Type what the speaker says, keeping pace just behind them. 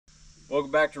Welcome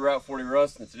back to Route 40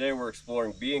 Rust, and today we're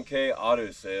exploring B&K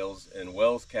Auto Sales in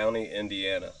Wells County,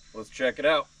 Indiana. Let's check it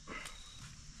out.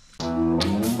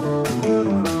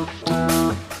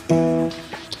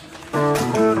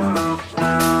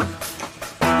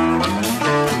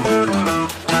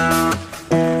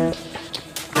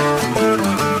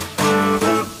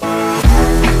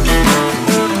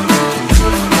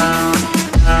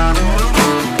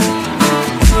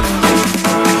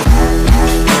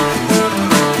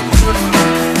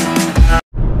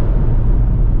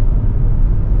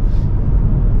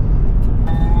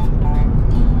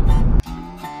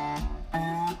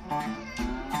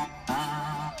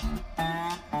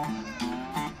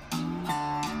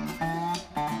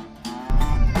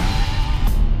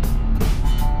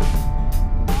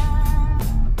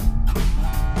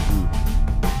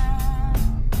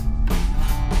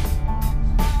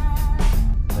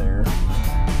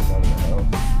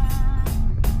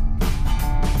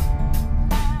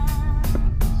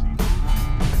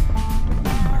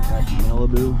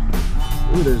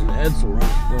 Ooh, there's an Edsel right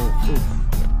in front. Oof.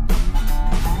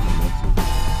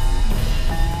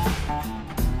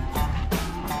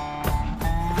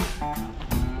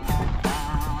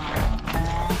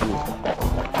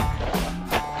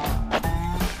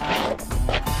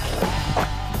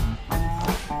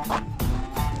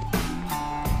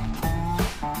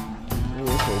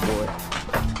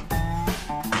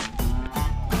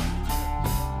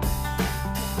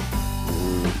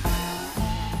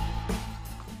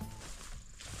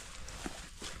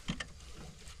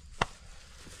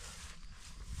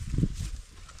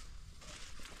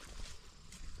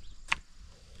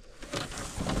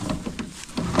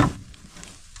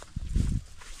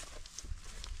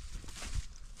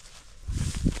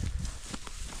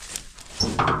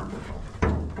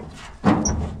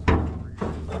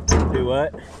 Do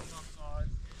what?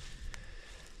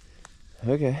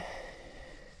 Okay.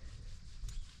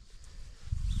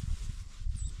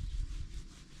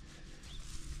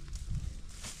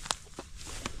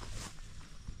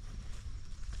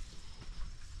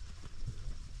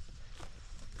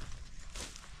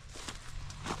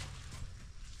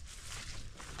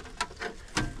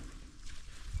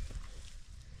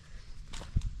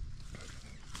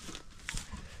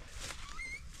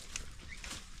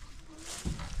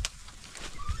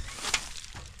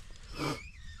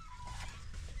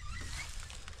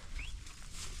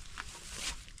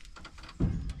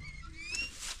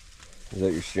 Is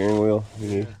that your steering wheel?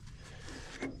 Yeah.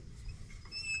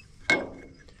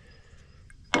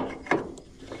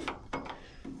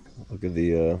 Look at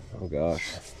the, oh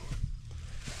gosh.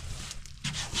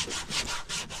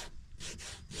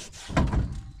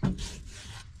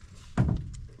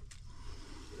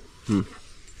 Hmm.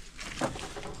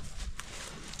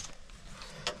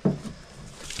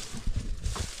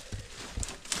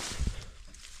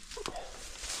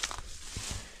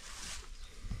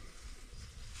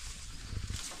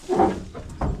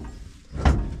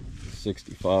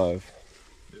 $65.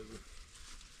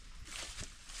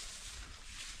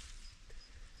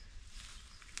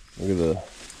 Look at the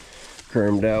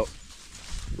chromed out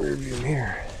rear view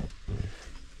mirror.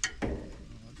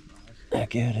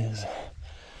 Heck yeah, it is.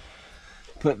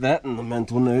 Put that in the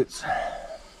mental notes.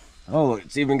 Oh, look,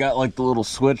 it's even got like the little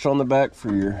switch on the back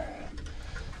for your...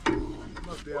 It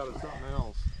must be out of something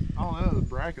else. I don't know, the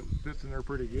bracket fits in there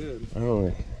pretty good. I don't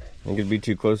know. Think it'd be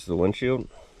too close to the windshield?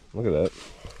 Look at that.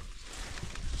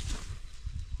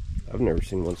 I've never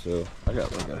seen one, so I got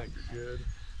like a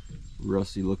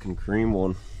rusty looking cream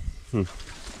one.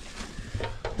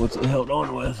 What's it held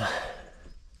on with?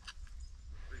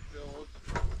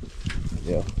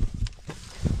 Yeah.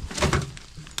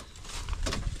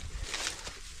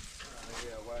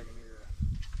 Yeah, Wagoneer.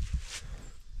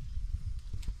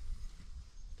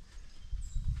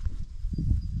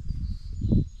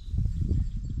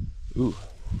 Ooh.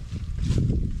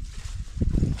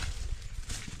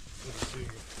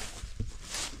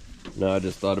 No, I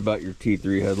just thought about your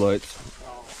T3 headlights.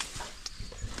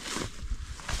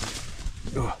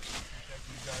 Oh.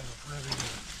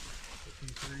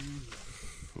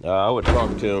 I would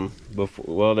talk to them before.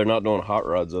 Well, they're not doing hot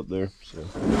rods up there, so.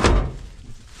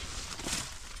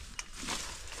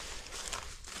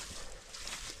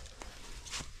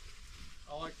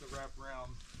 I like the wraparound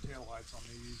taillights on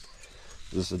these.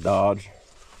 Is this a Dodge?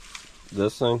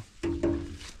 This thing?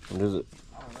 What is it?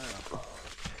 I don't know.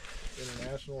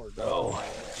 International or Dodge? Oh.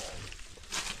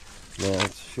 Yeah,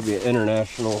 it should be an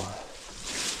international.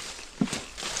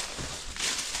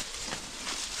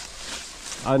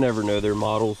 I never know their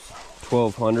models.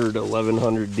 1200,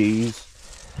 1100Ds.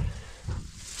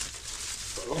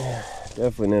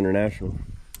 Definitely an international.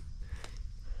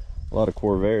 A lot of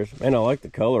Corvairs. Man, I like the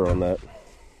color on that.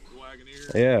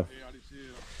 Wagoneer. Yeah. Yeah, I do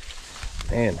too.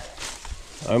 Man,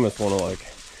 I almost want to like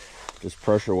just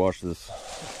pressure wash this.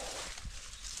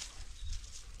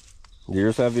 Do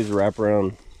yours have these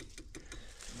wraparound?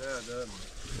 No, it doesn't.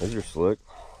 Those are slick.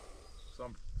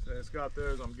 It's got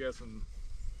those, I'm guessing,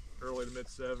 early to mid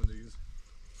 70s.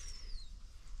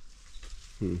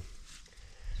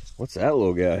 What's that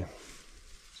little guy?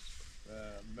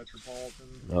 Metropolitan.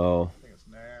 Oh. I think it's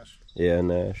Nash. Yeah,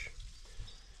 Nash.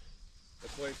 The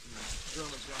place in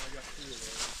Germantown, I got 2 of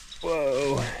those.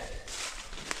 Whoa.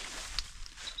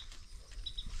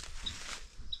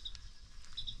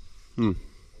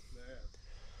 What's that?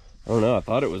 I don't know. I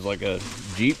thought it was like a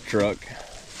Jeep truck.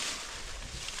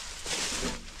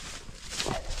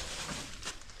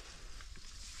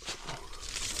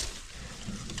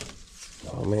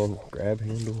 Oh man, grab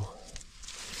handle.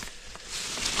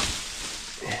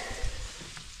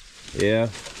 Yeah.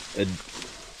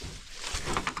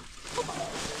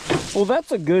 Well,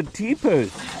 that's a good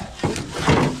T-post.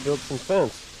 Build some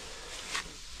fence.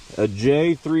 A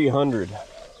J300.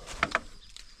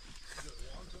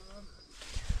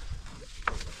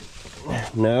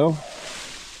 No.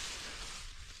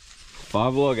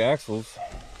 5-lug axles.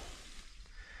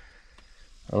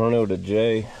 I don't know what a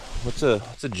J. What's a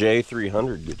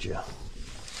J300 get you?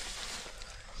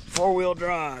 4-wheel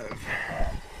drive.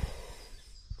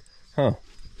 Huh.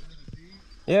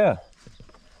 Yeah.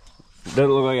 Doesn't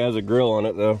look like it has a grill on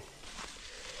it though.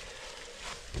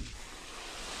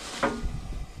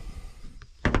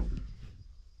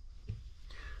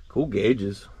 Cool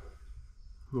gauges.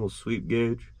 Little sweep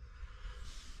gauge.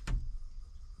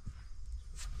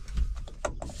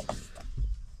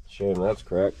 Shame that's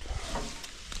cracked.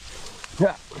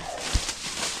 Yeah.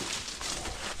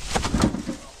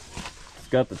 It's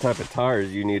got the type of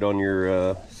tires you need on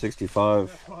your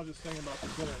 65. I was just thinking about the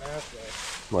center and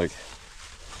aspect. Like,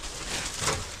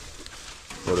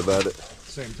 what about it?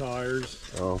 Same tires.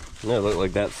 Oh, yeah, look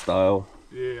like that style.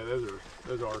 Yeah,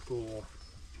 those are cool.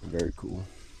 Very cool.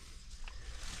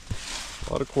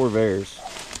 A lot of Corvairs.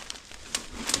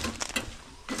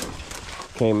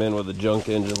 Came in with a junk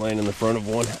engine laying in the front of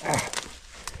one. Ah.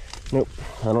 Nope,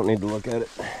 I don't need to look at it.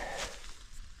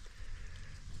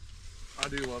 I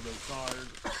do love those tires.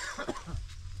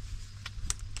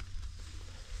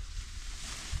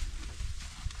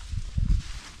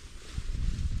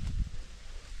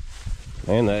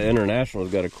 Man, that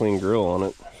International's got a clean grill on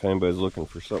it, if anybody's looking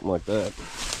for something like that.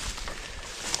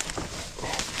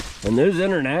 And those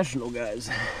International guys,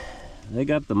 they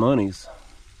got the monies.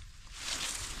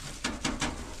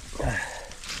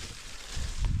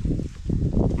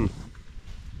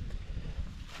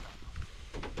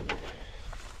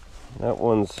 That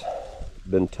one's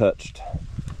been touched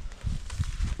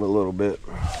a little bit.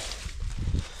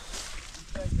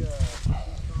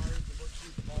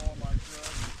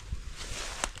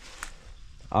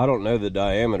 I don't know the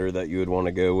diameter that you would want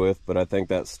to go with, but I think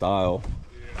that style,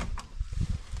 Yeah.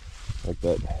 like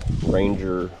that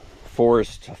Ranger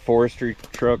forestry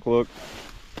truck look.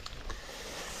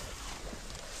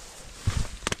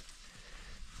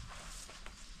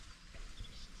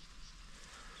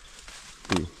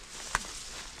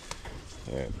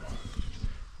 All right,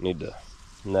 need to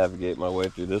navigate my way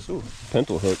through this. Ooh,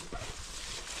 pintle hook.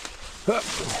 Hup.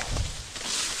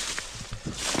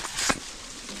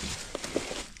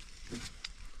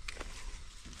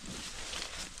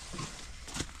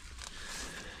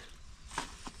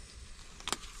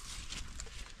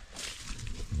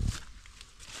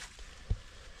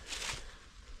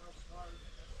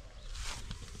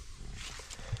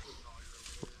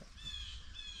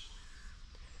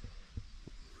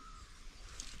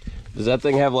 Does that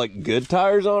thing have like good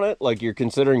tires on it? Like you're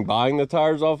considering buying the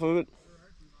tires off of it?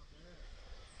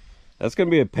 That's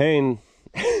gonna be a pain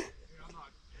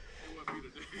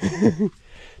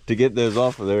to get those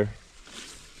off of there.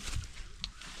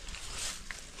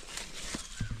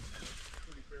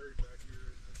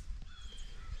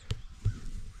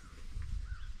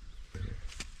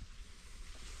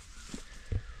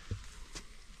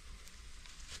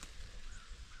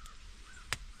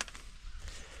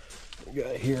 We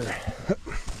got here. Hup,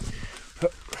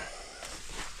 hup,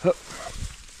 hup,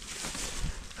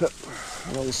 hup.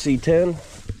 Little C10.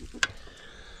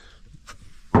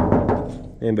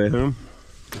 Anybody home?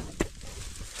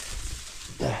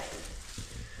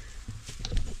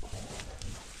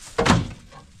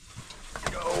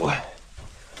 Go.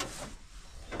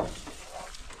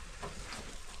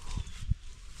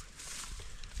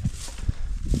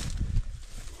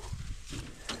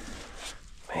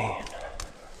 Man.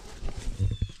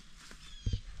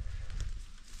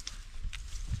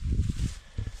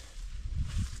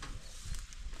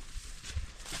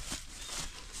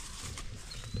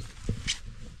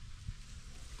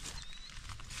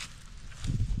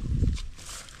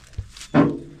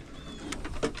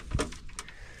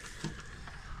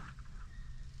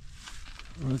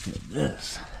 Look at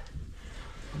this.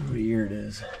 What year it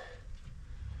is.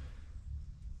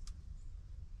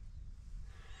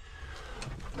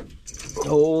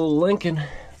 Old Lincoln,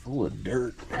 full of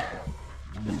dirt.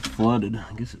 Been flooded.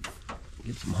 I guess it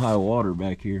get some high water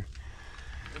back here.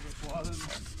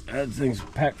 That thing's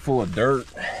packed full of dirt.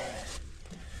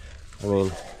 I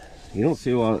mean, you don't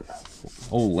see a lot of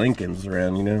old Lincolns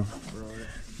around, you know.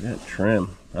 That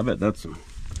trim. I bet that's some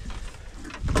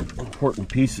important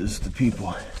pieces to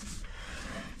people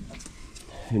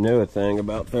who know a thing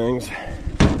about things.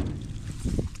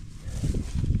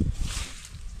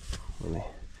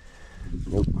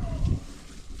 Nope.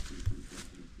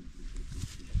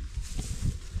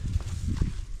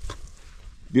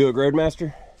 Buick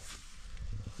Roadmaster?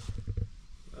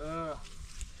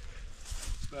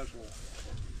 Special.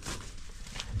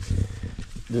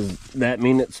 Does that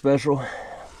mean it's special?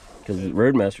 Because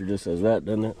Roadmaster just says that,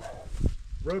 doesn't it?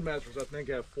 Roadmasters, I think,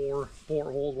 have four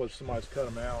holes where somebody's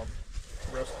cut them out.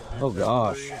 The rest of them Oh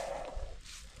gosh. 3.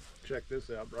 Check this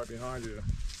out right behind you.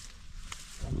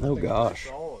 Oh gosh.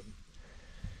 Solid.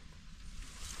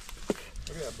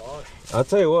 Look at that body. I'll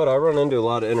tell you what, I run into a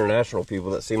lot of international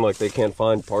people that seem like they can't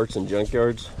find parts in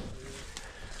junkyards.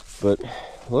 But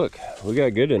look, we got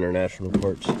good international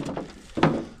parts.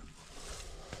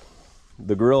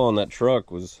 The grill on that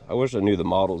truck was, I wish I knew the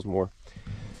models more.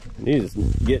 I need to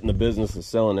get in the business of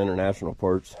selling international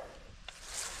parts.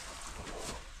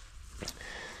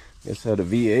 This had a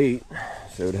V8,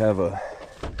 so it'd have a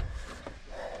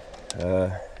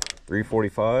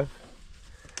 345,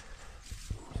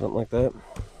 something like that.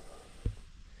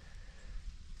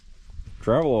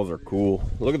 Travelals are cool.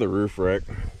 Look at the roof rack.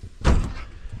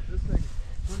 This thing's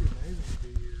pretty amazing to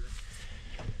be here.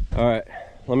 All right,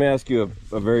 let me ask you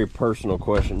a very personal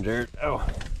question, Jared. Oh,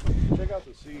 Check out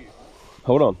the seat.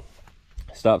 hold on.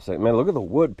 Stop a second. Man, look at the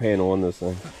wood panel on this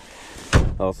thing.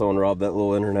 Oh, someone robbed that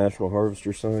little International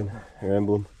Harvester sign or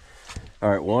emblem. All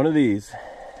right, one of these,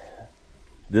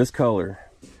 this color,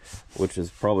 which is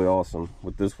probably awesome,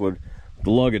 with this wood, the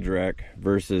luggage rack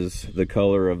versus the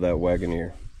color of that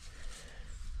Wagoneer.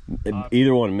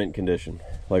 Either one mint condition,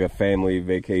 like a family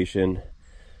vacation.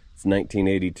 It's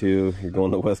 1982. You're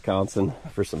going to Wisconsin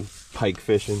for some pike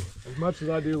fishing. As much as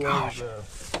I do love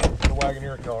the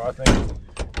Wagoneer color, I think,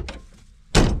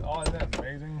 oh, isn't that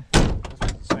amazing?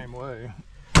 This is the same way.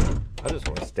 I just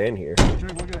want to stand here. Check,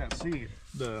 look at that seat.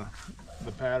 The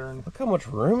pattern. Look how much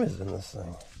room is in this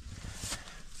thing.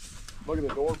 Look at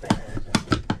the door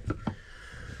panels.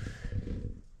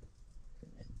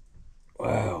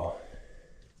 Wow.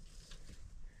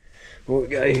 What we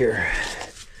got here?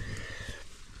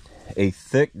 A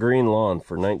thick green lawn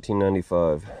for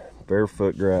 $19.95.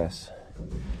 Barefoot grass.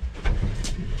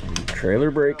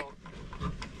 Trailer brake.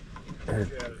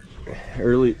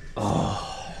 Early. Oh.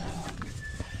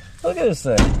 Look at this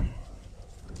thing.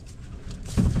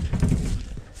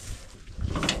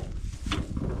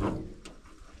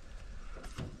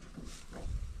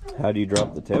 How do you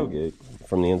drop the tailgate?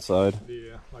 From the inside?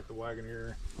 Yeah, like the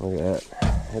Wagoneer. Look at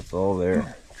that. It's all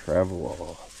there.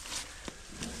 Travel.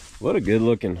 What a good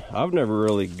looking. I've never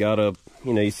really got up.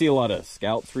 You know, you see a lot of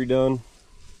Scouts redone.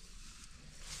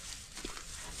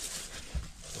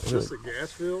 Is this the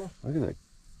gas fill? Look at that.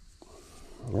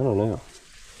 I don't know.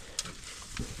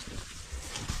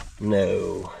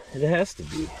 No, it has to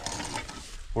be.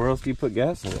 Where else do you put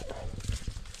gas in it?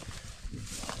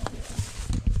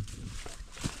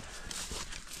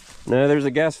 No, there's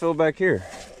a gas fill back here.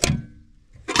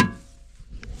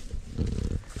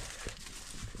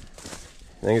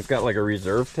 I think it's got like a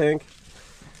reserve tank.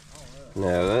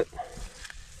 No,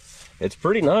 it's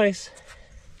pretty nice.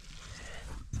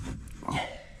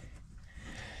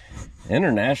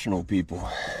 International people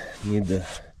need the,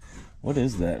 what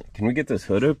is that? Can we get this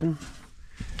hood open?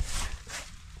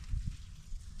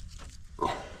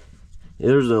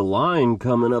 There's a line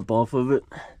coming up off of it.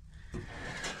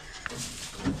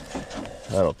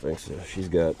 I don't think so. She's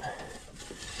got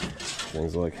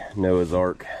things like Noah's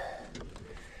Ark.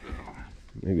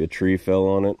 Maybe a tree fell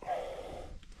on it.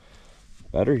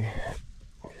 Battery.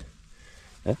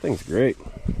 That thing's great.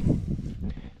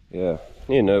 Yeah, you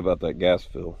need to know about that gas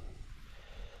fill.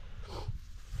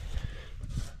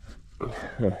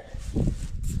 Huh.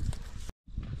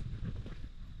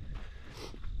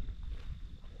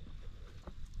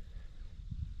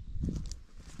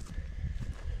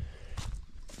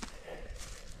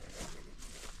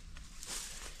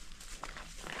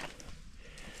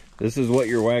 This is what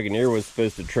your Wagoneer was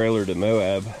supposed to trailer to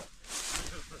Moab.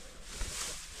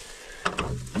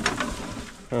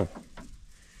 Huh.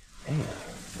 Man.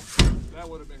 That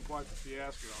would have been quite the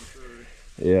fiasco, I'm sure.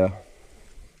 Yeah.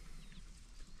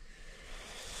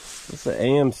 Is this an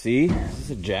AMC? Is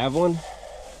this a Javelin?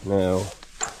 No.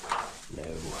 No.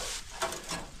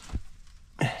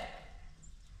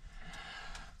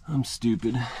 I'm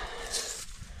stupid.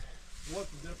 What's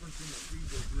the difference in the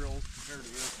CJ grills compared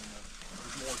to this one?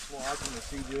 There's more slots in the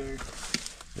CJ.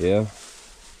 Yeah.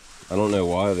 I don't know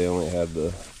why they only had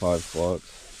the 5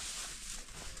 slots.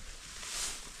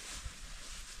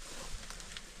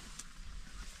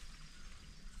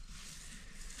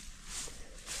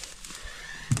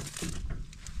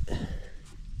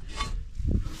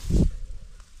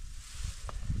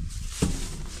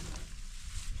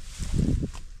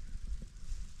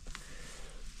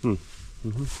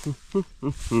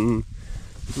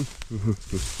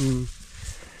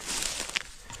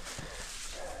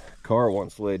 Car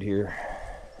once laid here.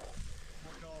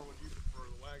 What color would you prefer,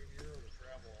 the Wagoneer or the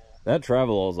Travelall? That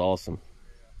Travelall is awesome.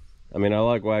 I mean, I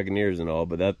like Wagoneers and all,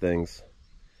 but that thing's...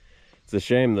 It's a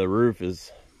shame the roof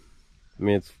is... I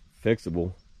mean, it's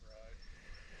fixable. Right.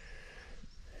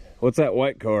 What's that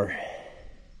white car?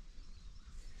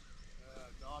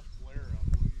 Dodge Flare, I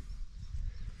believe.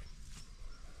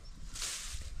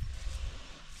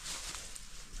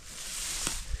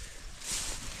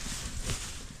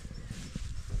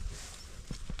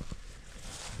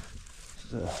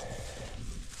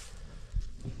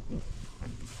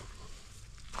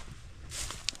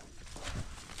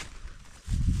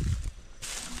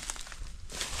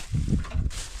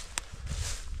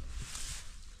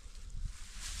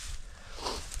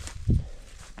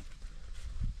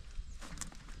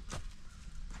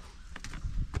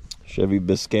 Chevy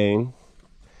Biscayne.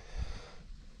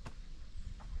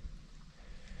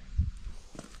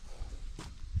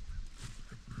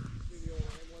 See the old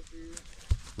Hamlet here?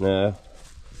 No.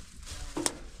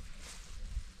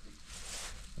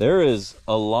 There is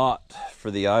a lot for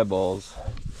the eyeballs.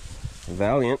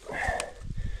 Valiant.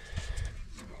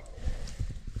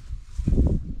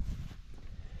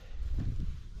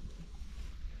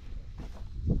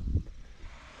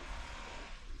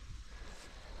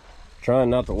 Trying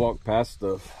not to walk past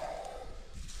stuff.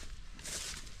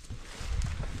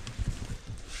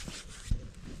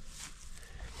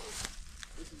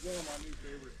 This is one of my new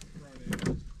favorite front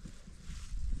ends.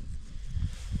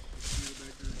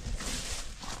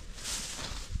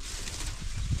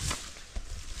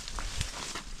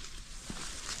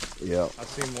 Yeah. I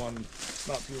seen one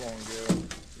not too long ago.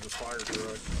 It was a fire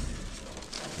truck.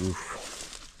 Oof.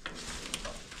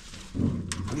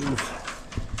 Oof.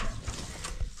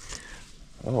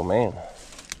 Oh man.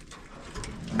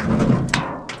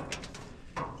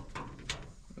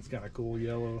 That's kind of cool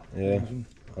yellow Yeah. engine.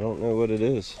 I don't know what it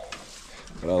is,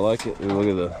 but I like it. Ooh, look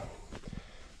at the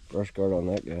brush guard on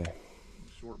that guy.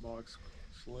 Short box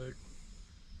slick.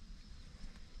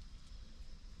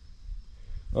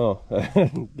 Oh, I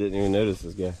didn't even notice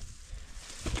this guy.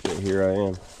 But here I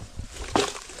am.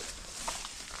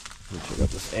 Let me check out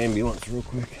this ambulance real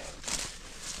quick.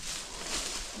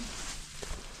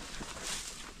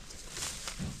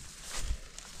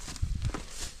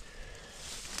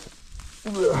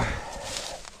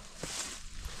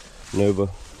 Nova.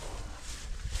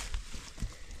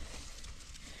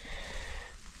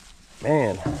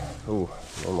 Man, oh,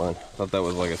 never mind. Thought that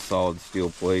was like a solid steel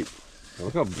plate.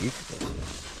 Look how beefy this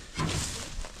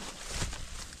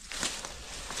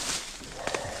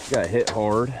is. Got hit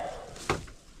hard.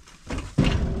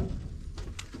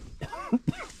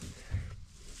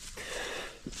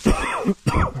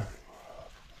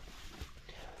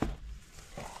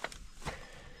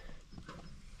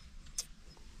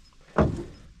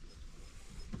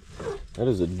 That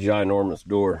is a ginormous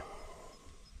door.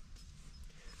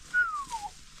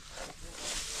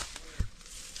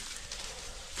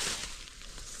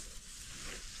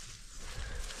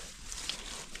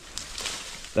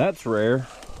 That's rare.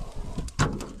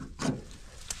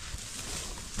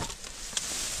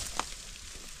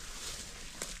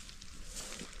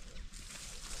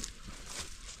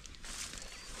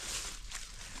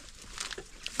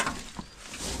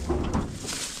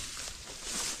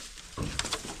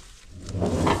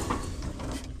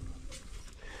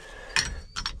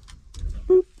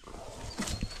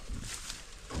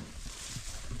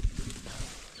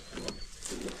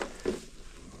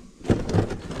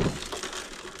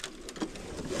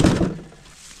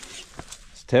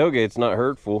 Tailgate's not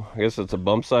hurtful. I guess it's a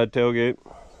bump side tailgate.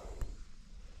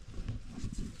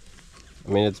 I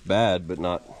mean, it's bad, but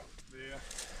not. Yeah.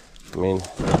 I mean,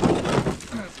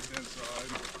 That's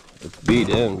inside. it's beat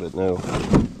in, but no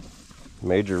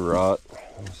major rot.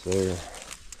 It's there.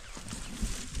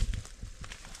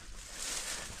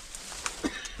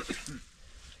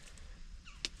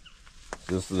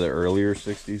 This is the earlier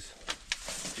 60s.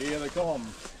 Yeah, they call them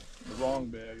the wrong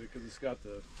bed because it's got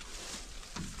the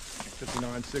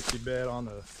 5960 bed on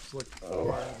the slick bed.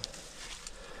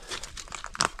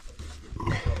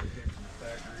 Probably came from the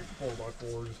factory.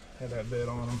 4x4s had that bed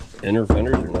on them. Inner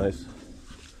fenders are nice.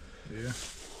 Yeah.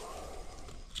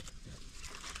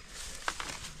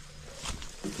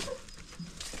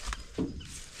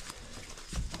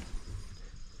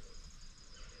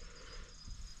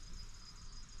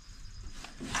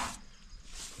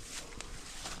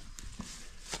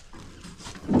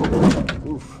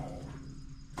 Oof.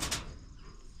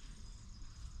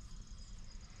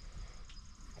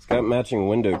 It's got matching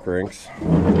window cranks.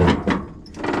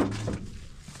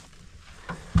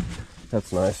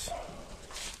 That's nice.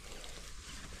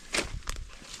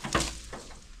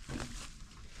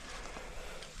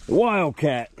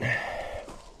 Wildcat.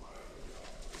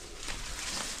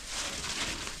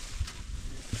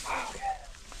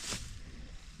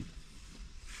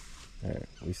 Alright,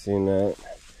 we seen that.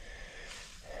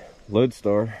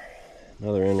 Lodestar,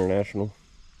 another international.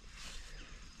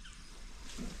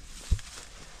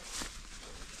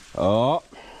 Oh,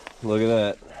 look at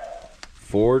that.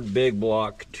 Ford big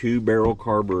block 2-barrel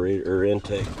carburetor or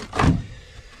intake.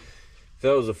 If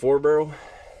that was a 4-barrel,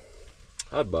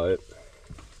 I'd buy it.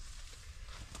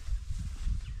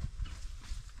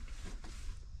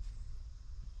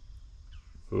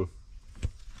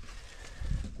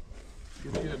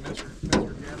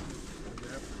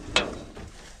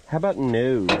 How about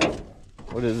no?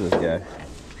 What is this guy?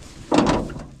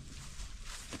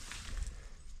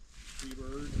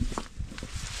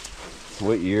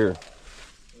 What year?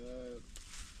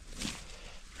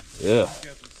 Yeah.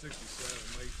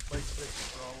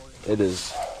 It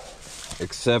is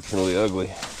exceptionally ugly.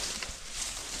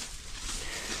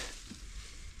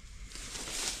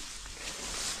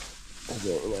 It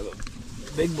doesn't have a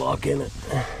big block in it.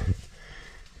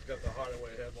 It's got the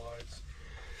hideaway headlights.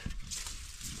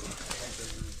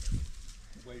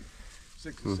 Late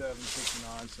 67,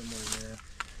 69, somewhere in there.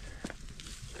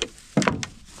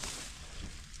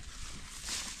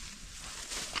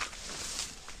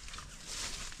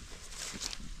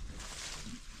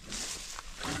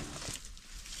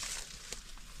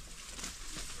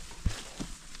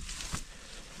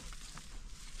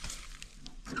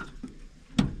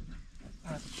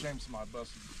 That's a shame somebody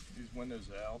busted these windows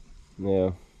out.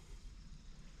 Yeah.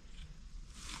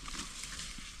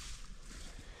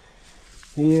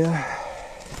 Yeah.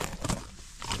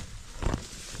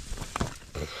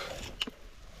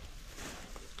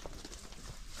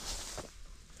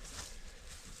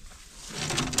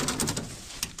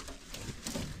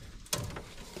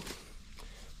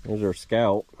 There's our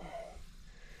Scout.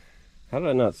 How did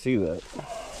I not see that?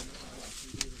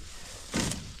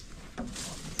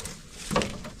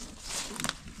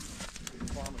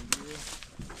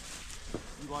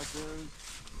 You like those?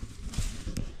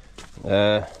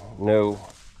 No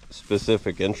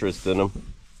specific interest in them.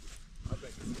 I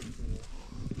think it's pretty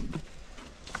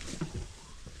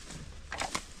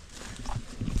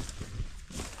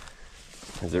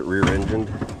cool. Is it rear-engined?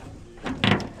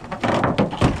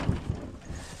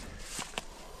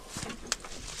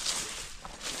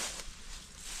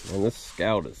 Man, this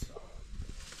Scout is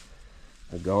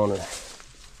a goner.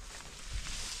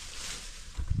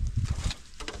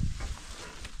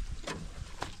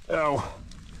 Ow.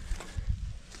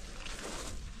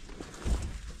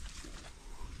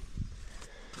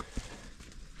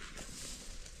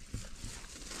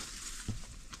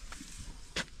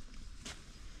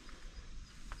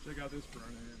 Check out this front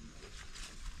end.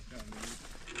 Kind of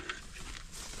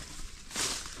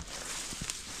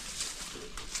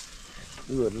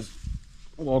neat. Ooh, I just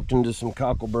walked into some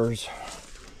cockleburs.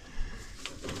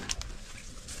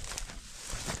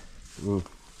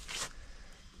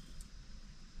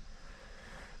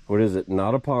 What is it?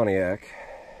 Not a Pontiac.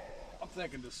 I'm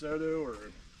thinking DeSoto or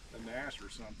a Nash or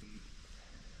something.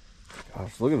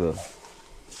 Gosh, look at the...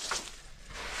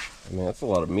 I mean, that's a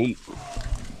lot of meat.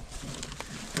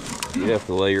 You'd have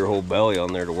to lay your whole belly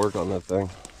on there to work on that thing.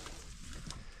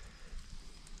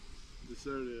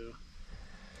 DeSoto.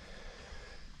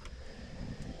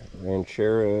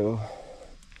 Ranchero.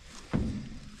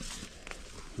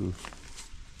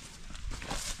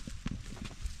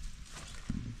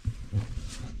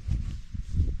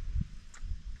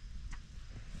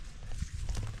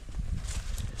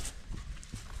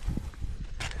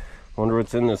 Wonder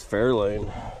what's in this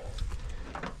Fairlane.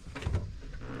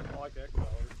 I like that color.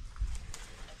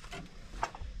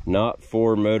 Not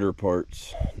for motor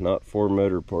parts. Not for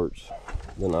motor parts.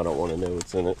 Then I don't want to know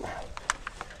what's in it.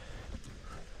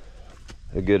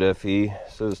 A good FE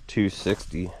says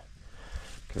 260.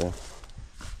 Okay.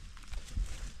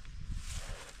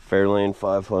 Fairlane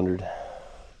 500.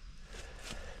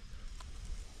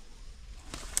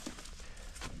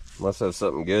 Must have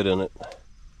something good in it.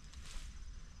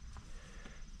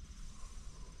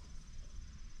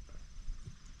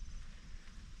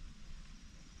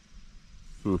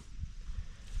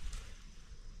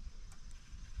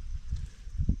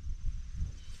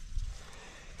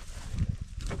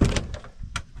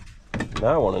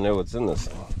 Now I want to know what's in this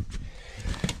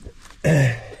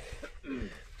thing.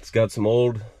 It's got some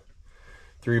old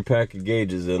 3-pack of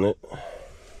gauges in it.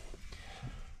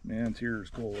 Man, interior is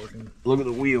cool looking. Look at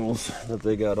the wheels that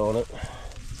they got on it.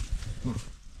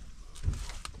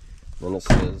 Then it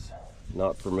says,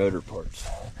 not for motor parts.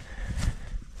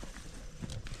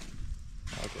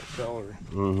 I like that color.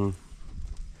 Mm-hmm.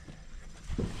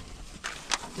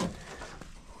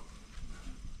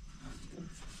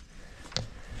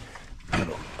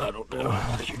 I don't know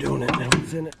what you're doing it now.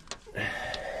 What's in it?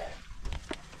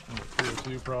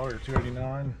 202 probably, or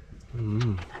 289.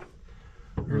 Mm-hmm.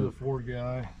 You're the Ford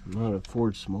guy. I'm not a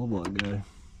Ford small block guy.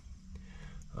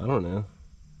 I don't know.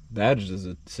 Badge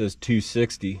says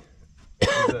 260. Is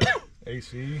that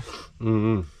AC?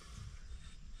 Mm-hmm.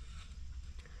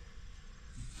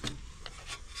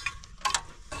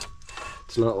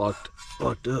 It's not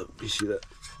locked up. You see that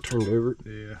turned over?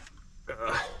 Yeah.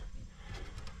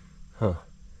 Huh.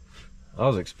 I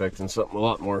was expecting something a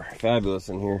lot more fabulous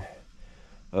in here,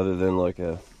 other than like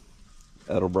a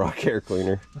Edelbrock air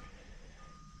cleaner.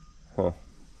 Huh.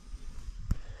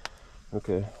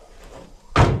 Okay.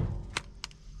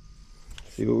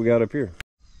 See what we got up here.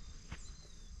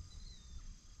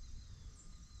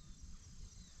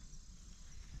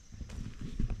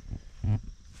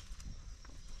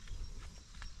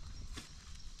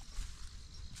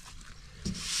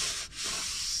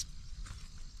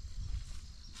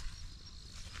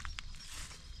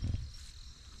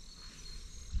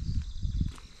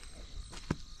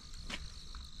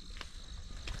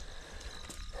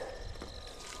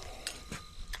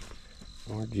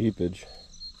 More Jeepage.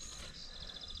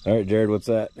 All right, Jared, what's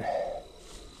that?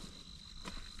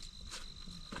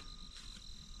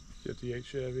 58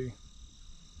 Chevy.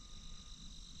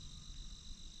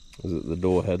 Is it the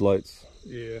dual headlights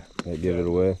Yeah. that give it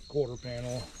away? Quarter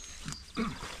panel.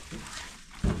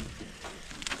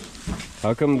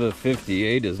 How come the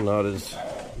 58 is not as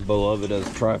beloved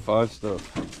as Tri-5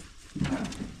 stuff?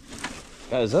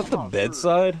 Guys, is that the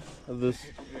bedside of this?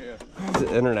 Yeah. Is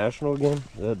it International again?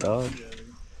 Is that Dodge? Yeah.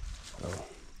 Oh.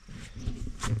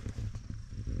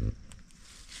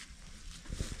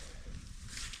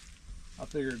 I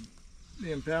figured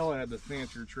the Impala had the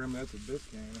fancier trim. That's a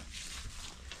Biscayne.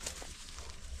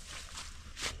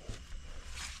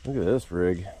 Look at this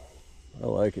rig. I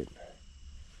like it.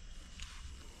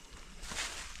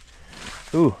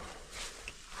 Ooh.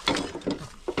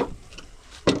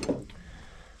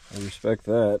 I respect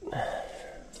that.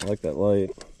 I like that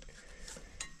light.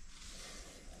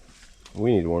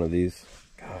 We need one of these.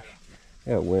 Gosh.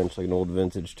 Yeah, a winch, like an old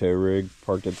vintage tow rig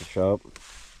parked at the shop.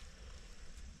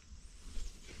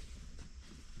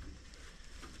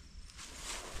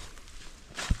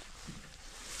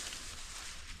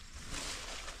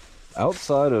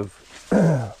 Outside of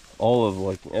all of,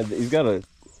 like, he's got a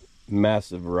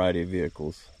massive variety of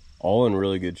vehicles, all in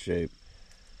really good shape.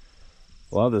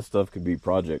 A lot of this stuff could be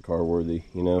project car worthy,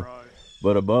 you know. Right.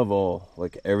 But above all,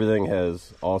 like, everything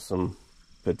has awesome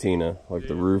patina, like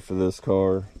the roof of this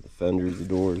car, the fenders, the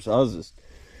doors. I was just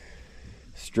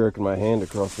stroking my hand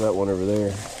across that one over there.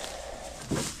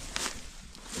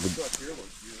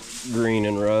 The green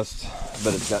and rust,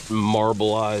 but it's got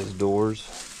marbleized doors.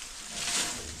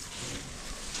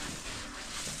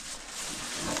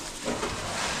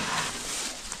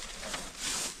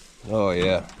 Oh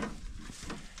yeah.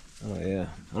 Oh yeah.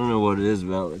 I don't know what it is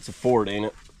about. It's a Ford, ain't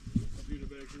it?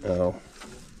 Oh.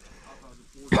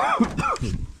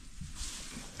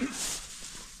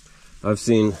 I've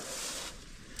seen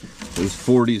those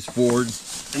 40s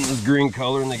Fords in this green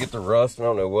color and they get the rust. I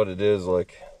don't know what it is.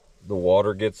 Like the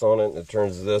water gets on it and it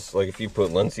turns this. Like if you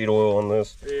put linseed oil on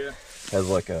this, Yeah. it has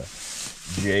like a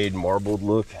jade marbled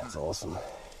look. That's awesome.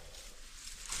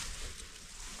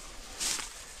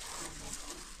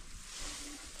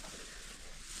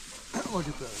 Look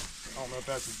at the, I don't know if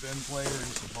that's a bin plate or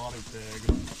just a body tag.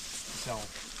 That's how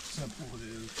simple it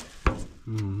is.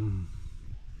 Mm-hmm.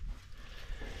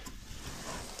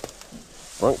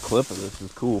 Front clip of this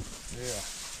is cool.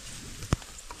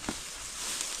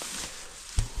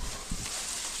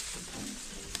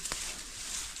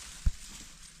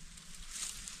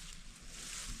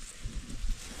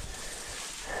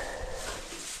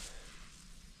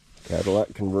 Yeah.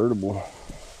 Cadillac convertible.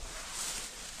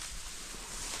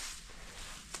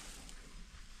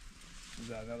 Is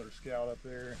that another Scout up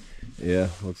there? Yeah,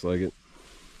 looks like it.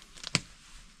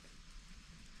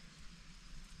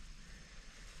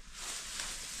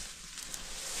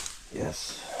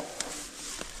 Yes.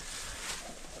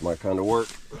 My kind of work.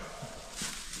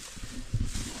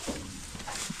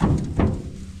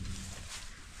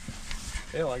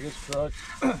 Yeah, like this truck.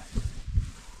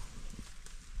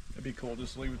 It'd be cool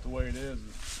just to leave it the way it is.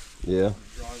 Yeah.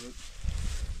 Drive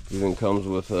it. Even comes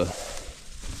with a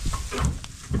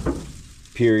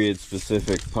period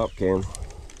specific pop can.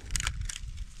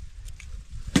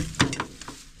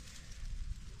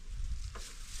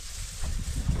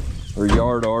 Or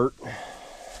yard art,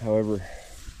 however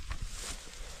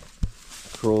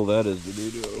cruel that is to do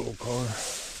to an old car.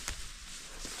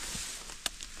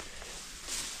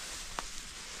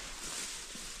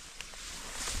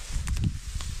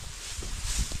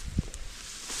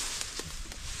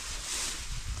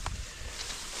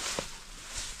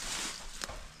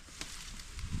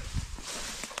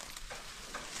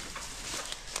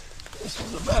 This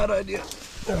was a bad idea.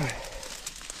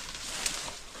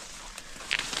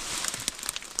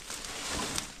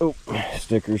 Oh,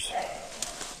 stickers.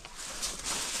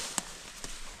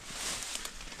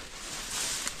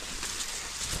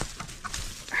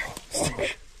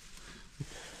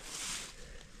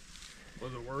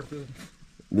 Was it worth it?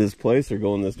 This place or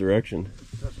going this direction?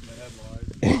 Touching the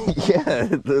headlights. Yeah,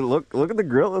 look at the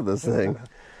grill of this thing.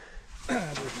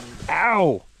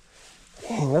 Ow!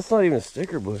 Dang, that's not even a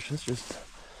sticker bush. That's just...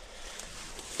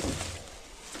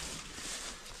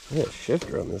 I got a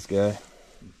shifter on this guy.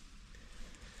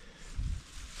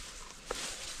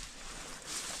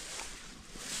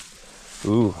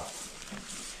 Ooh.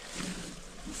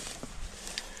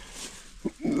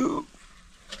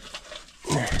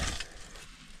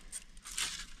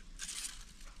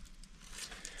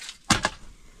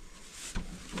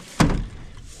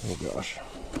 Oh gosh.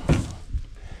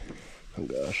 Oh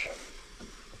gosh.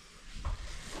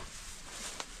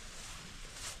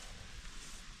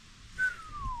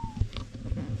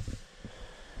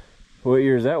 What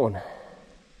year is that one?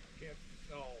 Can't,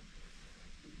 no,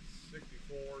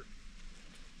 64.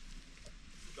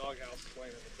 The doghouse is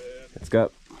laying in the bed. It's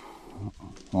got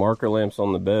marker lamps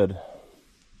on the bed.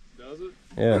 Does it?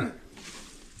 Yeah.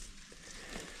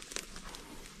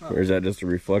 Or is that just a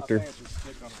reflector? I think it's just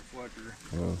stick on a reflector.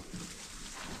 Oh.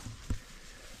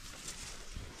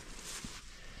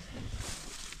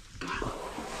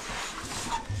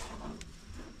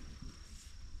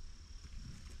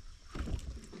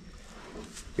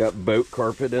 Got boat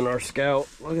carpet in our Scout.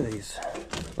 Look at these.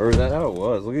 Or is that how it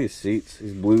was? Look at these seats.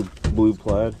 These blue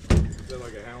plaid. Is that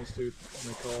like a houndstooth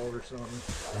they call it or something?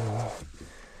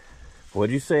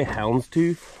 What'd you say,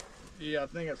 houndstooth? Yeah, I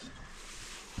think it's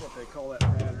what they call that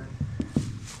pattern.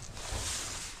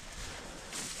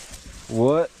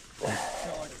 What? Kind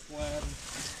of like a plaid.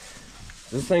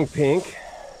 Is this thing pink?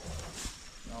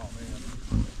 Oh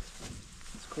man,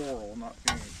 it's coral, not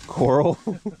pink. Coral?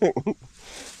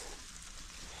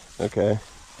 Okay.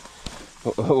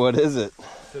 What is it?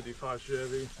 55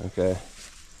 Chevy. Okay.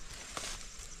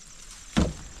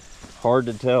 Hard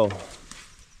to tell.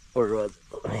 Or what?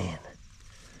 Oh, man.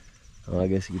 Oh, I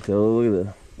guess you can tell. Look at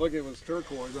the Look, it was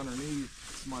turquoise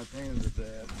underneath. Somebody painted it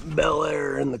that. Bel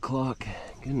Air in the clock.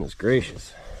 Goodness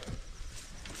gracious.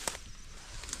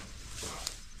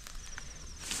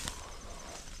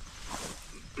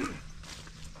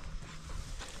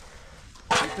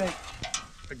 I think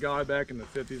a guy back in the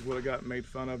 50s would have got made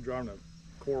fun of driving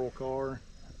a coral car.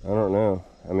 I don't know.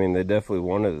 I mean, they definitely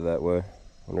wanted it that way.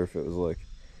 Wonder if it was like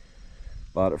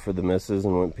bought it for the missus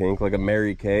and went pink, like a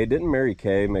Mary Kay. Didn't Mary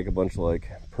Kay make a bunch of like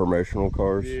promotional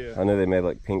cars? Yeah. I know they made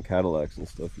like pink Cadillacs and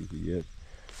stuff you could get.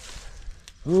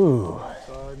 Ooh,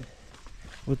 Outside.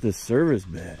 with this service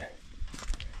bed.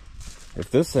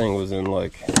 If this thing was in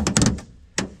like,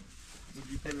 Would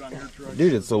you put it on your truck?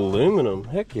 dude, it's aluminum.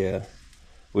 Heck yeah.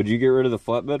 Would you get rid of the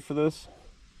flatbed for this?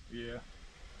 Yeah.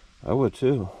 I would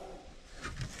too.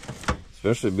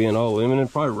 Especially being all aluminum,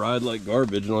 probably ride like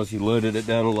garbage unless you loaded it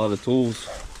down a lot of tools,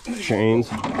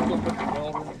 chains.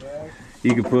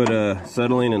 You could put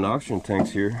acetylene and oxygen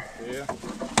tanks here. Yeah.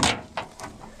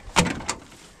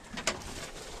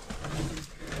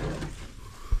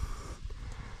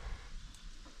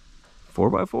 Four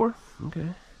by four? Okay.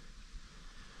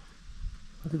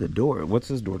 Look at the door. What's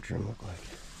this door trim look like?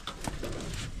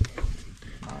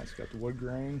 It's got the wood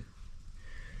grain.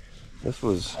 This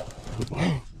was...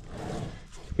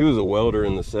 He was a welder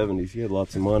in the 70s. He had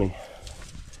lots of money.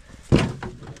 Look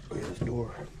at this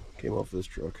door. Came off this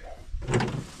truck.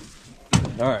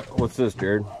 Alright, what's this,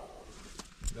 Jared?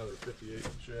 Another 58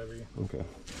 Chevy. Okay.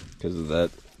 Because of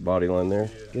that body line there?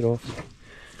 Yeah. Get off.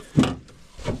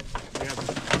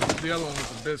 the other one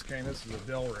was a Biscayne. This is a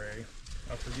Delray.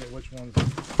 I forget which one's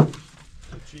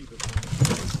the cheapest one.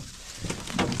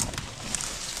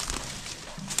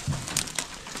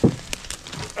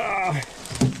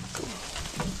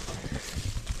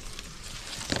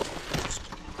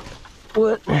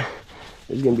 What?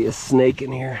 There's gonna be a snake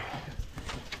in here.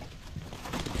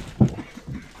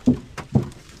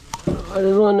 I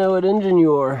just want to know what engine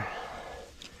you are.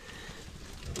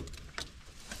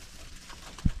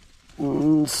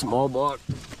 Small block.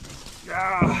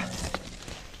 Ah.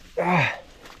 Ah.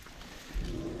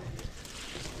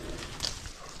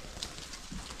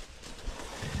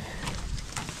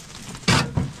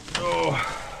 Oh.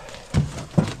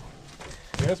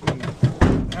 Yeah,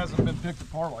 hasn't been picked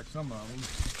apart like some of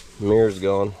them. Mirror's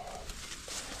gone.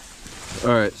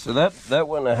 All right, so that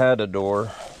wouldn't have had a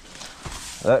door.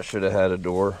 That should have had a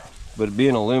door, but it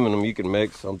being aluminum, you can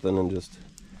make something and just.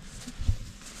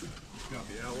 Got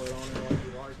the outlet on it like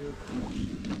you like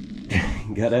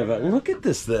it. Gotta have a look at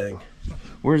this thing.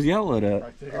 Where's the outlet at?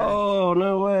 Right there. Oh,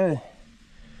 no way.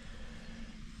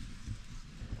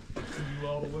 You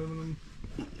weld aluminum?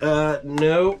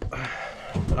 Nope.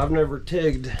 I've never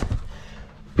tigged.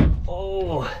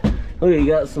 Oh, look, you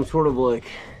got some sort of like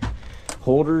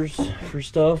holders for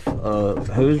stuff.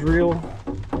 Hose reel.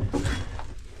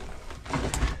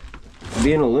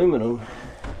 Being aluminum,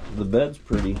 the bed's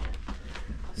pretty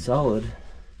solid.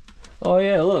 Oh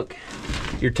yeah, look.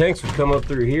 Your tanks would come up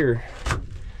through here.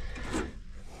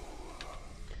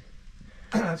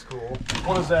 That's cool.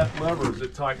 What is that lever? Is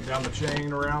it tighten down the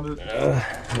chain around it?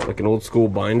 Like an old school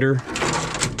binder.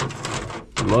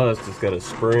 Must. It's got a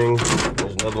spring.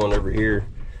 There's another one over here.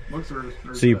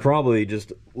 So you probably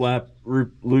just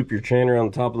loop your chain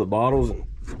around the top of the bottles and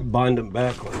bind them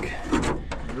back like.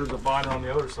 There's a binder on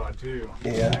the other side too.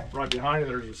 Yeah. Right behind it,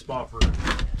 there's a spot for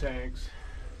tanks.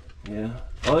 Yeah.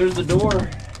 Oh, there's the door.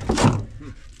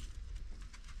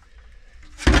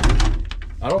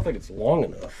 I don't think it's long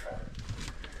enough.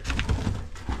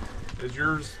 Is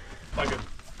yours like an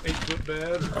 8-foot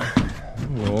bed?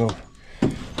 No.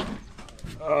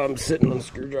 I'm sitting on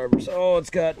screwdrivers. Oh,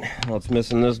 it's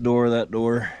missing this door, that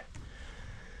door.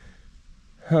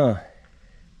 Huh.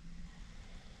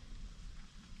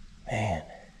 Man.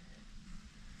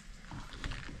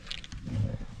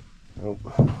 Nope.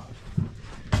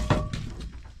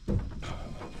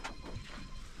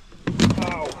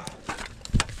 Ow.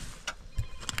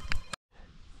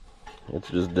 It's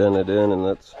just dented in, and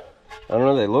that's, I don't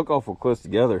know, they look awful close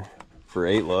together for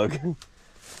 8 lug.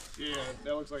 Yeah,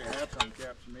 that looks like a half-ton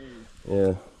cap to me.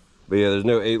 Yeah, but yeah, there's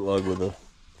no 8 lug with a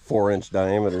 4-inch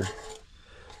diameter.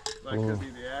 That could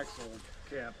be the axle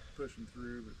cap pushing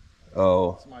through, but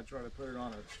oh, somebody tried to put it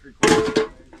on a 3/4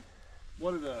 maybe.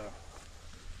 What did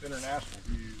internationals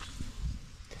use?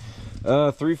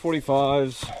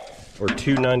 345s or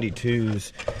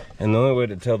 292s, and the only way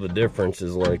to tell the difference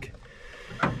is like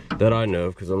that I know,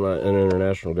 because I'm not an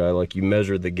international guy, like you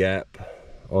measure the gap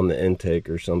on the intake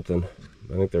or something.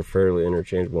 I think they're fairly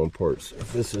interchangeable in parts.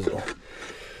 If this is a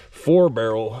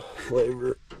 4-barrel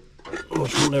flavor,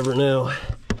 which we'll never know,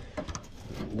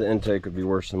 the intake would be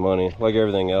worth some money, like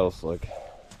everything else, like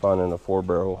finding a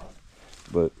 4-barrel.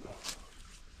 But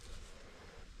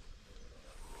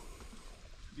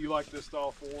do you like this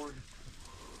style Ford?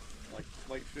 Like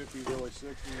late 50s, early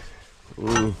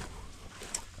 60s?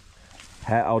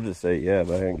 I'll just say yeah,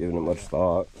 but I haven't given it much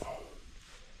thought.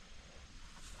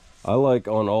 I like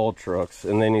on all trucks,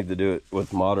 and they need to do it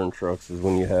with modern trucks, is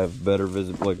when you have better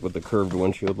visibility, like with the curved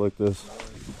windshield like this.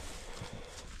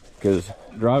 Because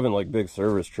driving like big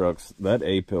service trucks, that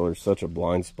A-pillar is such a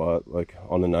blind spot, like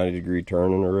on the 90-degree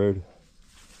turn in the road.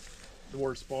 The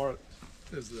worst spot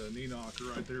is the knee knocker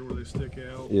right there where they stick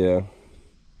out. Yeah.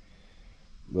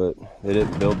 But they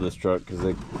didn't build this truck because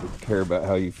they care about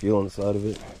how you feel inside of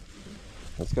it.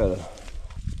 It's got a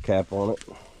cap on it.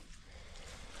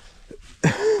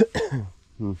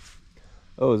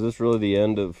 Oh, is this really the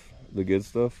end of the good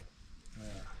stuff? Yeah,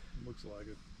 looks like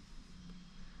it.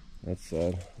 That's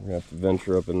sad. We're gonna have to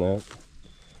venture up in that.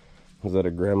 Was that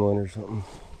a gremlin or something?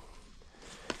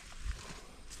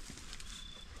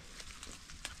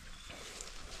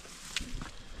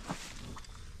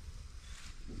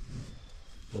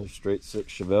 Another straight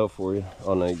 6 Chevelle for you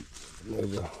on a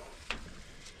Nova.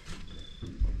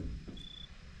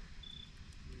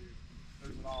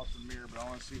 There's an awesome mirror, but I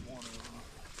want to see one of them.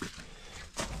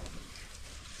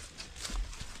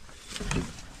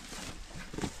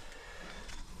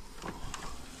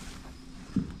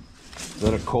 Is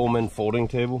that a Coleman folding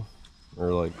table?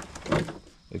 Or like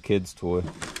a kid's toy? I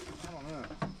don't know.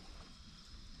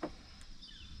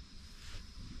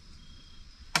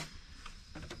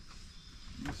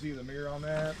 You see the mirror on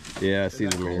that? Yeah, I see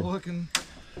the mirror. Cool looking?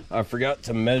 I forgot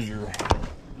to measure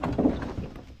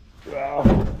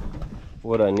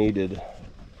what I needed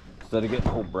instead of getting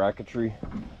whole bracketry.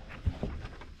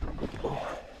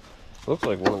 Looks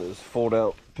like one of those fold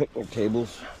out picnic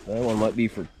tables. That one might be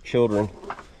for children.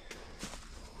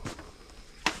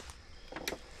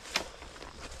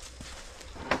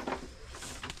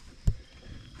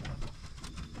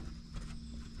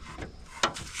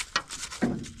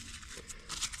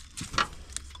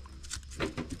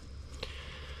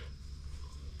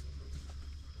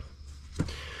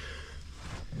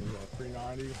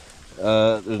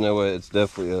 There's no way. It's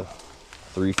definitely a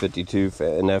 352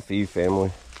 an FE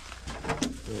family.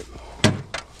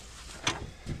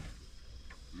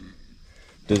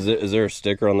 Is there a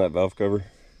sticker on that valve cover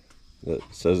that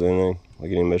says anything,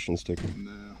 like an emission sticker?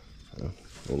 No. Oh,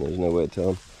 and there's no way to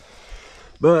tell.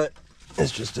 But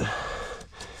it's just a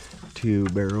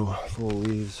 2-barrel full of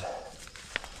leaves.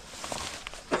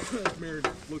 This mirror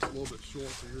looks a little bit short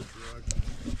for your truck.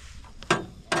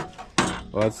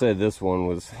 Well, I'd say this one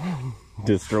was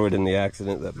destroyed in the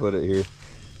accident that put it here.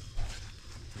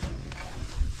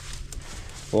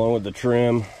 Along with the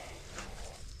trim.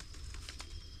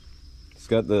 It's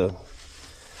got the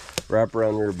wrap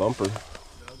around rear bumper.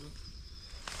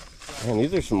 Man,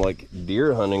 these are some like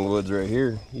deer hunting woods right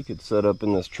here. You could set up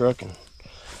in this truck and...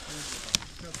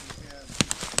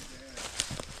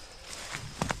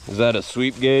 Is that a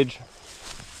sweep gauge?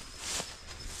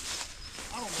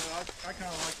 I don't know. I kind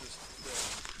of like this.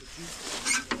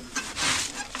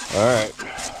 The All right,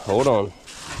 hold on.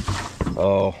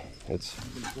 Oh, it's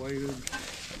inflated.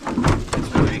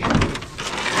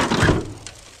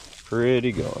 It's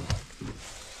pretty gone.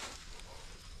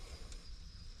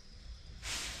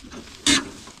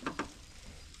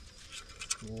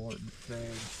 What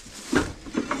thing?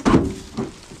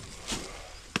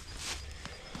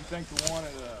 You think the one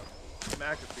at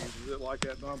McAfee's, is it like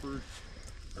that bumper?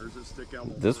 Or does it stick out a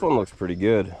little This bit? one looks pretty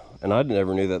good. And I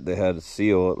never knew that they had a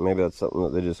seal. Maybe that's something that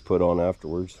they just put on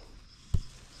afterwards.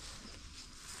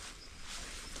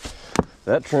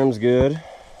 That trim's good.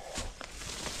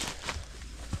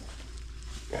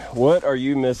 What are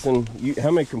you missing?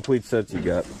 How many complete sets you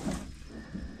got?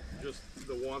 Just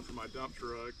the one for my dump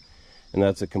truck. And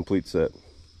that's a complete set?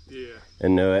 Yeah.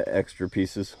 And no extra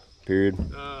pieces, period?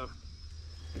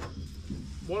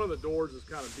 One of the doors is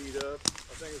kind of beat up.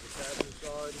 I think it's the passenger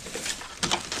side,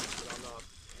 but I'm not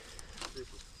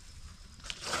super.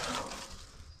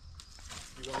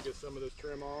 You want to get some of this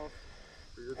trim off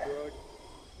for your truck?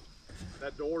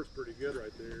 That door's pretty good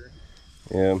right there.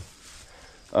 Yeah,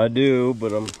 I do,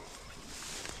 but I'm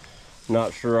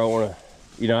not sure I want to,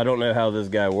 you know, I don't know how this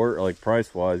guy works, like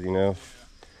price-wise, you know. Yeah.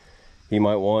 He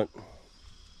might want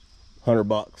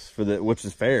 $100 for that, which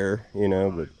is fair, you know,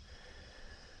 right.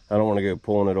 But I don't want to go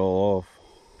pulling it all off.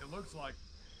 It looks like,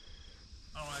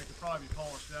 I don't know, it could probably be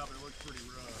polished out, but it looks pretty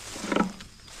rough.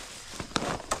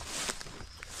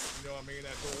 You know what I mean?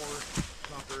 That door, it's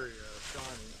not very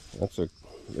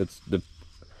shiny.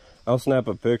 I'll snap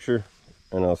a picture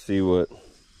and I'll see what.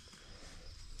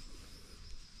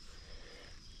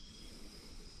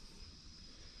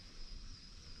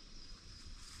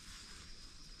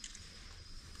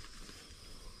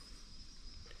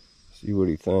 See what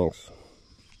he thinks.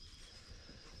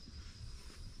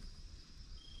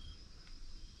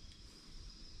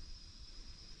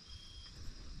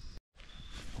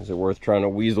 Is it worth trying to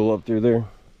weasel up through there?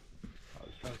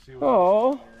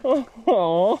 Oh,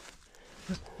 oh.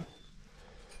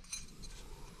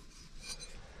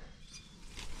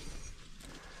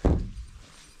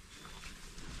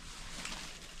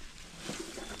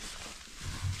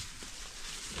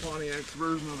 Pontiac's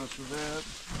version of a Chevette.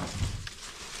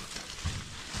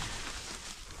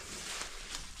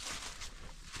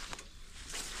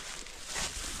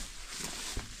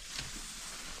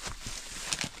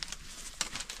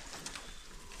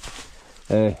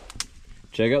 Hey,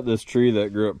 check out this tree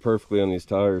that grew up perfectly on these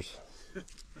tires.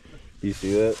 You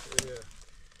see that?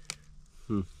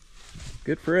 Yeah.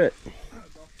 Good for it.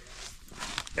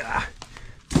 Ah.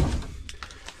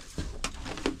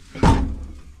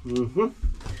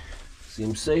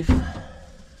 Seems safe.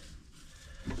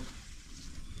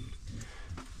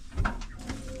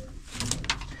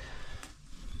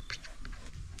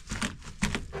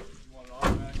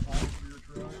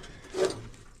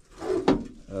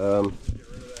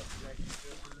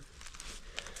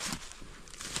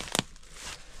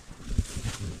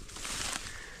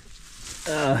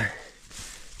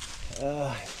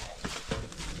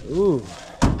 Ooh.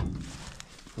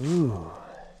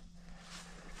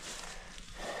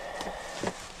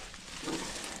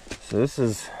 So this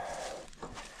is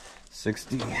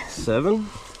 67.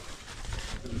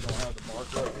 Because we don't have the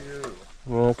mark right here.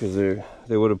 Well, because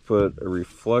they would have put a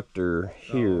reflector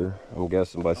here. I'm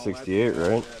guessing by 68,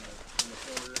 right?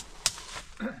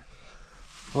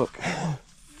 Look,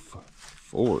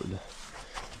 Ford.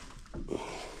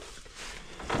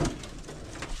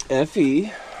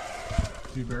 FE.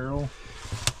 2-barrel.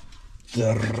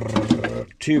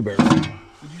 2-barrel.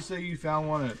 Did you say you found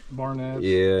one at Barnett's?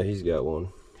 Yeah, he's got one.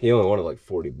 He only wanted like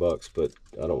 40 bucks, but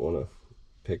I don't want to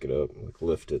pick it up, like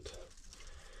lift it.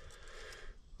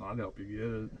 I'd help you get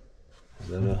it. Is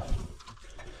that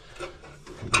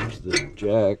there's the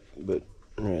jack, but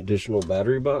an additional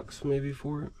battery box maybe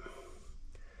for it?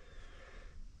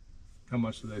 How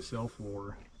much do they sell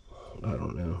for? I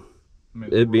don't know.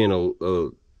 Maybe It being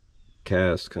a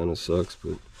cast kind of sucks,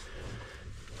 but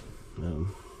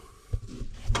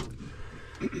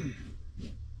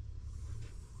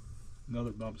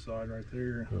another bump side right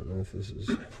there. I don't know if this is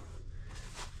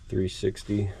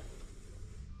 360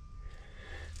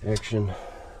 action.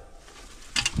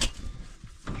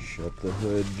 Shut the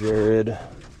hood, Jared.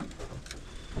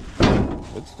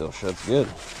 It still shuts good.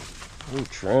 Ooh,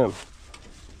 trim.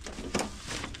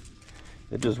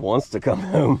 It just wants to come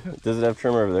home. Does it have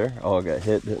trim over there? Oh, it got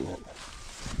hit, didn't it?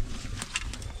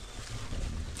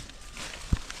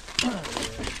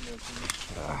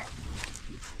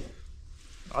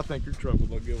 I think your truck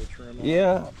would look good with trim on.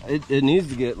 Yeah, it needs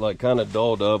to get like kind of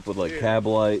dolled up with like cab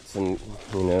lights and,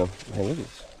 you know. Man, look at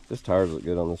this tires look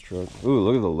good on this truck. Ooh,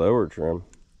 look at the lower trim.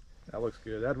 That looks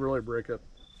good. That'd really break up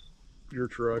your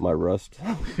truck. My rust.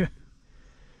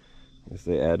 Guess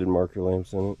they added marker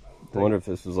lamps in it. I wonder if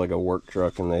this was like a work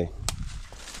truck and they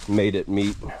made it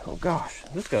meet. Oh gosh,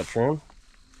 this got trim.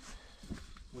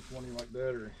 Which one do you like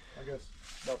better? I guess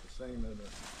about the same, isn't it?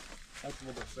 That's a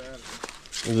little bit sadder.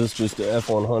 Is this just a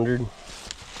F100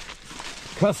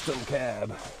 custom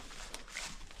cab?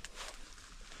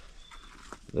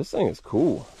 This thing is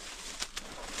cool.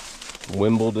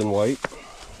 Wimbledon white.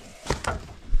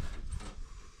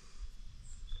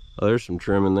 Oh, there's some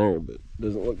trim in there, but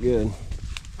doesn't look good.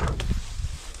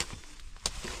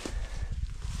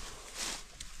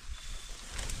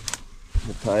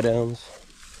 The tie downs.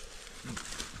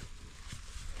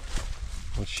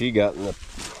 What she got in the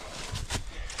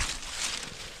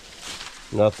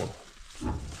nothing.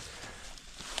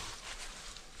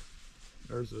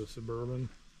 There's a Suburban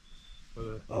with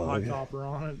a Oh, high yeah. topper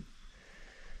on it.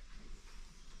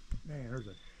 Man, there's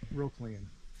a real clean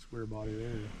square body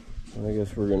there. I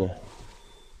guess we're gonna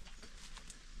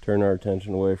turn our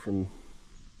attention away from.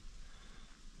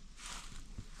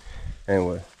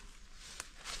 Anyway,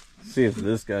 see if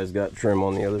this guy's got trim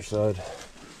on the other side.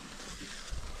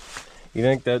 You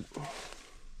think that?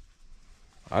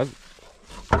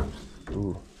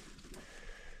 Ooh.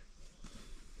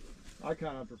 I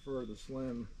kind of prefer the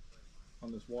slim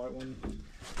on this white one,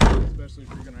 especially if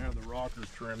you're going to have the rockers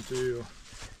trim too.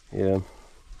 Yeah.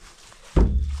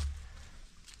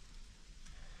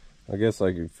 I guess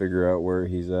I could figure out where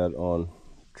he's at on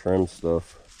trim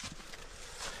stuff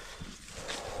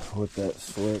with that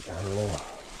slick. I don't know.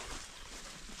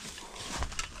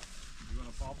 You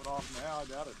want to pop it off now? I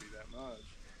doubt it'd be that much.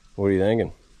 What are you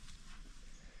thinking?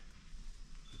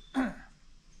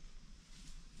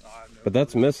 But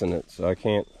that's missing it, so I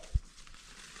can't.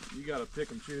 You got to pick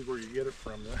and choose where you get it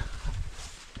from there.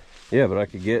 Yeah, but I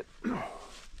could get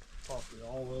Possibly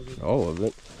all of it. all of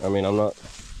it. I mean, I'm not.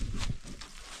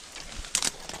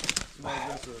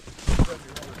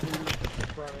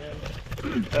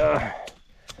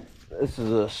 This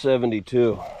is a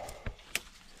 72.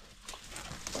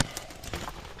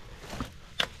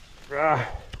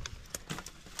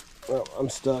 Well, I'm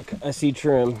stuck. I see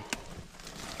trim.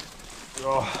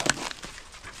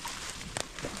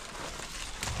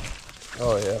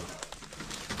 Oh yeah.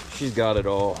 She's got it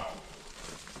all.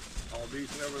 All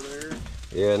decent over there.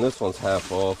 Yeah, and this one's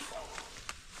half off.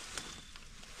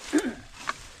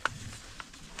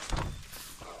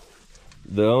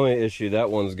 The only issue,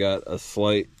 that one's got a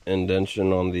slight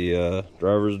indentation on the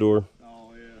driver's door.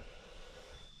 Oh yeah.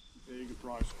 Yeah, you could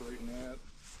probably straighten that.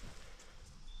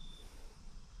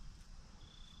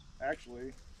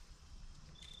 Actually,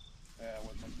 yeah,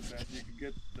 wouldn't look the best. You could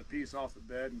get the piece off the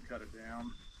bed and cut it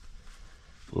down.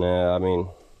 Nah, I mean,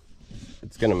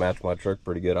 it's gonna match my truck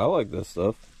pretty good. I like this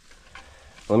stuff.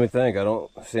 Let me think. I don't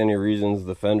see any reasons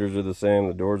the fenders are the same,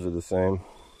 the doors are the same.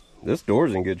 This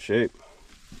door's in good shape,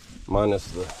 minus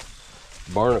the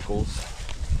barnacles.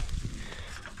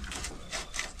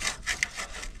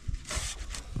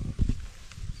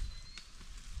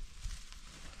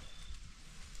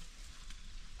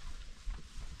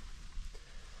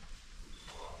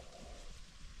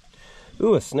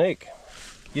 Ooh, a snake.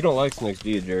 You don't like snakes, do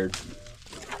you, Jared?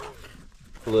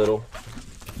 Little.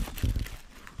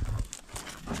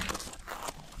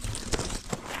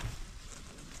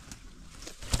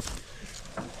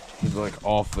 He's like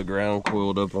off the ground,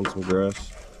 coiled up on some grass.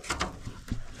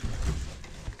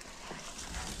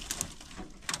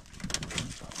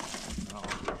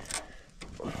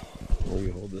 Where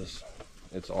you hold this?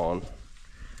 It's on.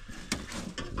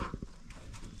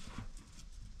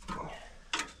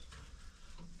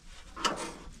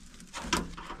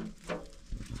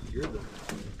 You're the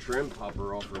trim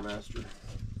popper offer master.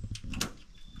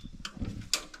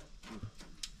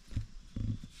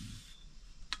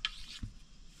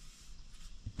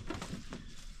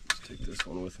 Let's take this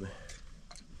one with me.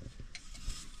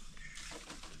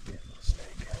 Yeah, little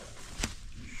snake.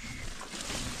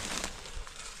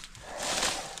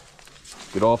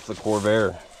 Get off the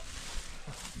Corvair.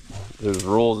 There's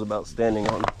rules about standing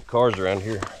on cars around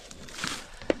here.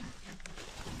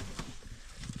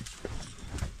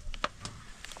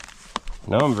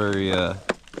 Now I'm very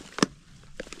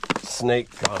snake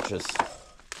conscious.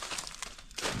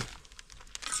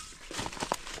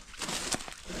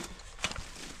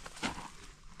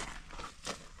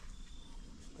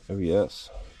 Oh yes.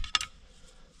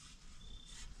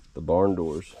 The barn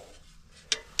doors.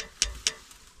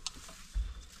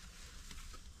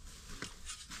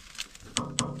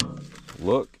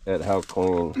 Look at how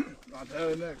clean.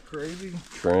 Isn't that crazy?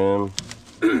 Trim.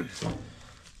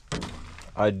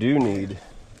 I do need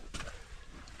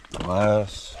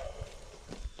glass.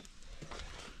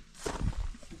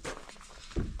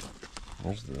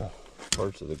 There's the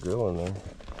parts of the grill in there.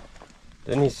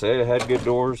 Didn't he say it had good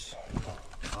doors?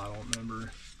 I don't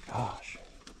remember. Gosh.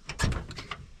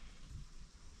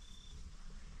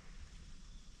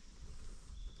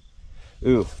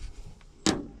 Ooh.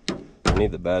 I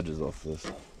need the badges off this.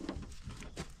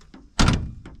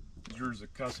 Is yours a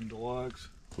custom deluxe?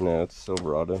 No, it's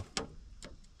Silverado.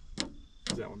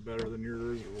 Is that one better than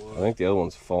yours or what? I think the other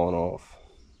one's falling off.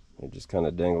 It just kind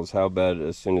of dangles. How bad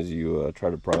as soon as you try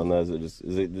to pry on that? Is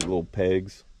it the little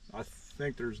pegs? I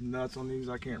think there's nuts on these.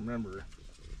 I can't remember.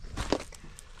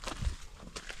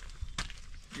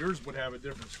 Yours would have a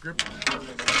different script on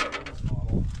this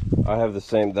model. I have the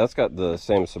same. That's got the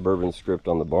same Suburban script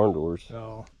on the barn doors.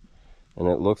 Oh. And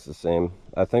it looks the same.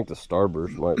 I think the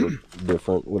starburst might look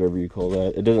different, whatever you call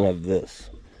that. It doesn't have this.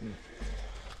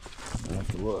 I have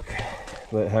to look.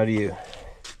 But how do you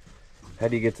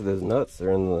get to those nuts?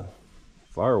 They're in the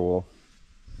firewall.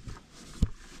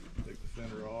 Take the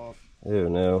fender off. Ew,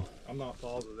 no. I'm not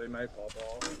positive. They may pop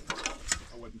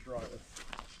off. I wouldn't try it.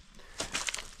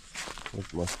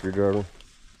 With my screwdriver.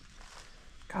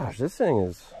 Gosh, this thing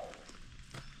is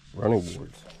running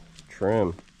boards.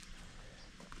 Trim.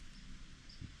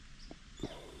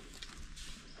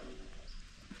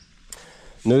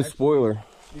 No spoiler.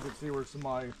 You can see where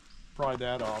somebody pried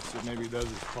that off, so maybe it does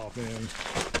just pop in.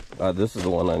 This is the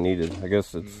one I needed. I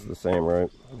guess it's the same, right?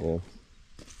 Yeah.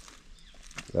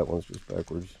 That one's just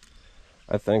backwards.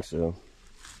 I think so.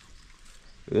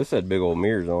 This had big old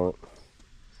mirrors on it.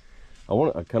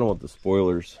 I kind of want the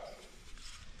spoilers.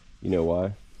 You know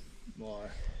why? Why?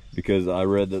 Because I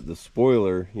read that the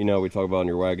spoiler, you know, we talk about in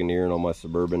your Wagoneer and on my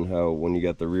Suburban, how when you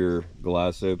got the rear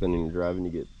glass open and you're driving,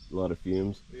 you get a lot of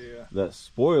fumes. Yeah. That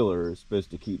spoiler is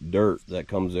supposed to keep dirt that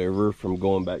comes over from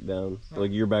going back down.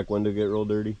 Like your back window get real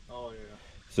dirty. Oh, yeah.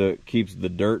 So it keeps the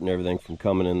dirt and everything from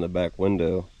coming in the back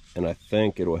window. And I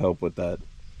think it will help with that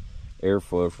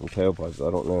airflow from tailpipes. I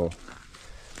don't know.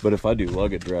 But if I do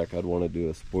luggage rack, I'd want to do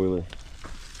a spoiler.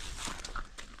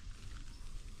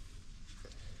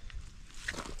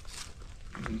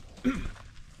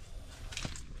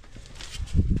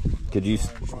 Could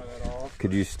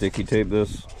you sticky tape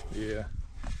this? Yeah.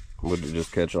 Would it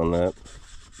just catch on that?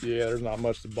 Yeah, there's not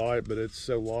much to bite, but it's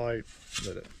so light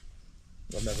that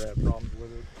I've never had problems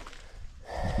with it.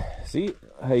 See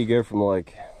how you go from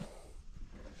like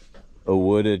a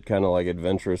wooded kind of like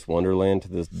adventurous wonderland to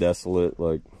this desolate,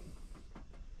 like,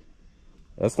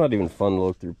 that's not even fun to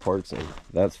look through parts in.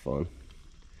 That's fun.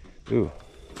 Ooh,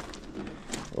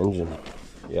 engine.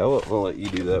 Yeah, we'll let you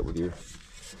do that with your.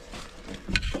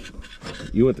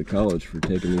 You went to college for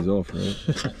taking these off, right?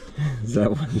 Is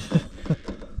that one?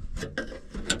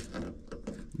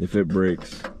 If it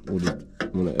breaks, I'm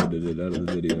gonna edit it out of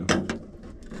the video.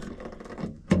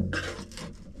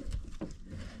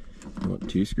 You want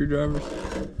 2 screwdrivers?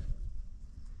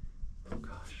 Oh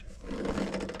gosh.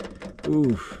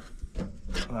 Oof.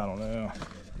 I don't know.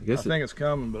 I think it's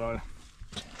coming, but you're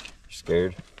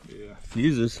scared. Yeah.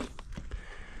 Fuses.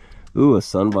 Ooh, a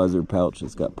sun visor pouch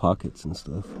that's got pockets and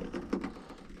stuff.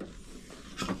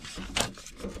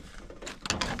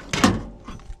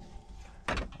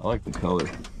 I like the color.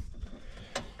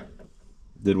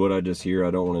 Did what I just hear I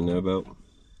don't want to know about?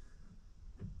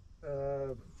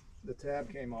 The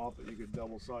tab came off, but you could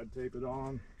double side tape it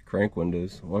on. Crank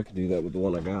windows. Well, I could do that with the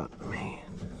one I got. Man.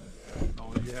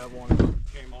 Oh, you have one that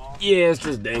came off? Yeah, it's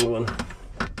just dangling.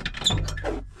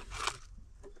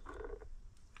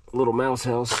 Little mouse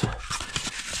house.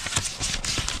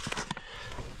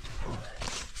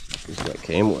 This is what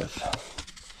came with.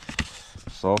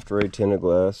 Soft ray tinted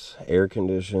glass, air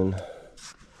conditioned.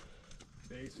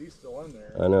 The AC's still in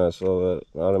there. I know, I saw that.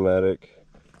 Automatic.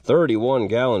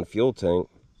 31-gallon fuel tank.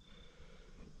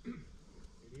 You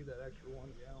need that extra 1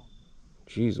 gallon.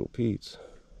 Jeez, oh Pete's.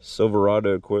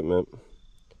 Silverado equipment.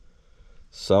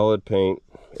 Solid paint.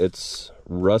 It's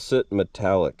russet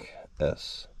metallic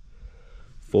S.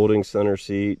 Folding center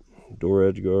seat. Door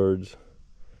edge guards.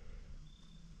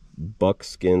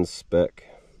 Buckskin spec.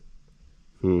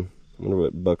 I wonder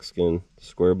what buckskin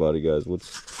square body guys.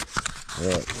 What's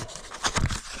that?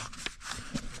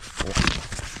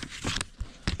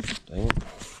 Dang it.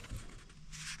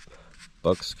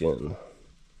 Buckskin.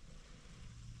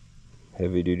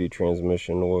 Heavy duty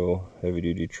transmission oil. Heavy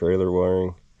duty trailer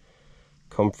wiring.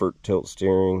 Comfort tilt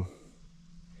steering.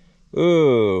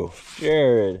 Ooh,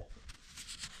 Jared.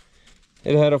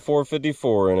 It had a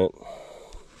 454 in it.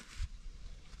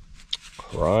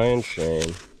 Crying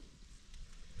shame.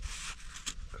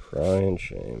 Crying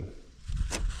shame.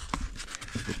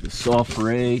 With the soft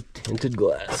ray tinted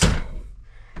glass.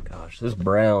 Gosh, this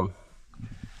brown.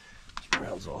 This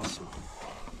brown's awesome.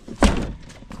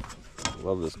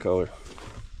 Love this color.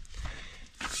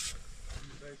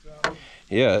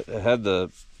 Yeah, it had the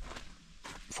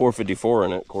 454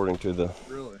 in it, according to the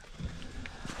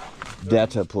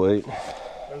data plate.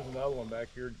 There's another one back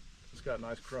here. It's got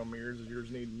nice chrome mirrors. Does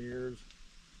yours need mirrors?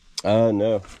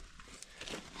 No.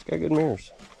 It's got good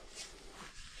mirrors.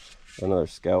 Another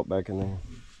Scout back in there.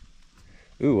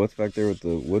 Ooh, what's back there with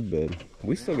the wood bed?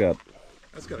 We still got...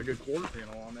 That's got a good quarter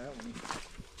panel on that one.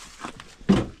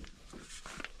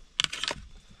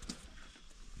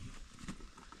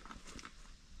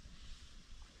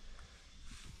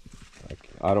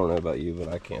 I don't know about you, but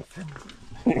I can't.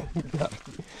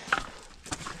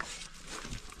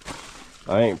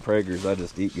 I ain't Prager's, I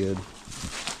just eat good. Are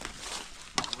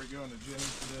we going to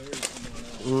Jimmy's today or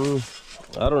somewhere else?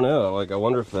 I don't know. Like, I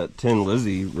wonder if that Tin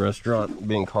Lizzy restaurant,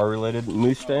 being car related,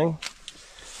 Mustang.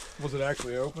 Was it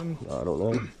actually open? I don't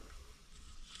know.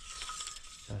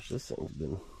 Gosh, this thing's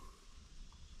been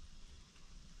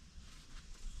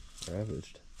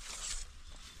ravaged.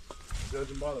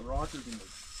 Judging by the rockers and the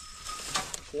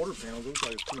quarter panels, looks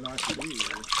like it's too nice to be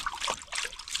here.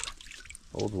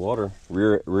 Holds water.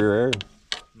 Rear air.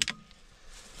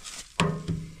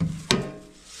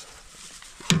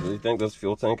 Do you think that's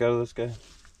fuel tank out of this guy?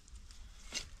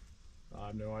 I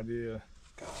have no idea.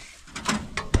 Gosh.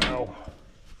 Ow.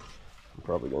 I'm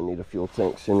probably gonna need a fuel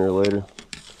tank sooner or later.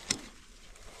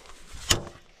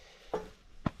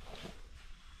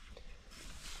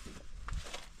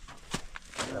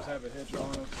 Does have a hitch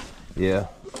on it? Yeah.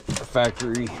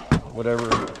 Factory, whatever.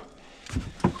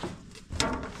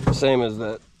 Same as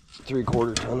that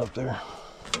 3/4 ton up there.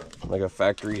 Like a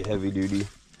factory heavy duty.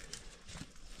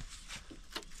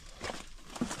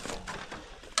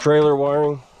 Trailer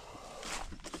wiring.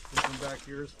 This one back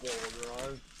here is four-wheel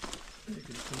drive. You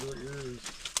can do it yours.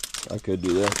 I could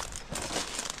do that.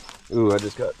 Ooh, I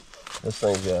just got, this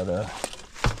thing's got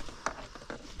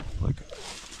like a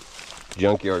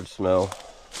junkyard smell.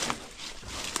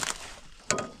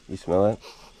 You smell that?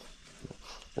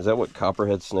 Is that what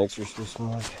copperhead snakes are supposed to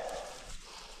smell like?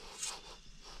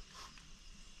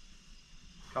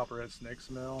 Copperhead snake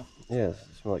smell. Yeah, it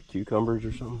smell like cucumbers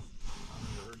or something.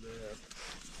 I've never heard that.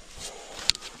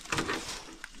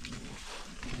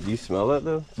 Do you smell that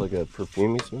though? It's like a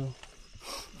perfumey smell. I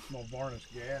smell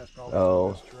varnished gas probably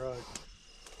Oh. from this truck.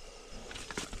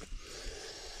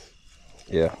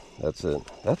 Yeah, that's it.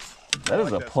 That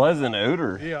is like a that pleasant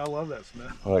odor. Yeah, I love that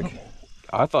smell. Like,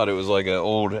 I thought it was like an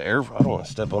old air. I don't want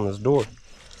to step on this door.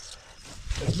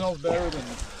 It smells better than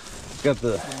It's got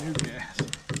the new gas.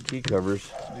 key covers.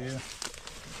 Yeah.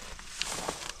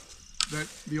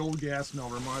 The old gas smell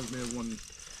reminds me of when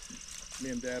me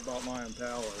and Dad bought my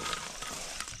Impala.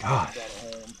 Gosh, Bought a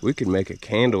home. we could make a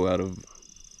candle out of.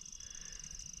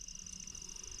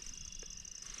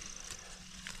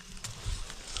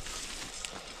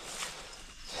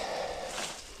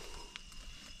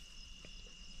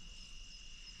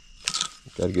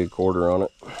 Got a good quarter on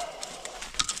it.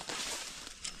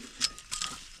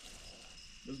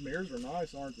 Those mirrors are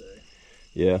nice, aren't they?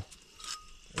 Yeah.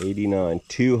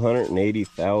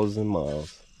 280,000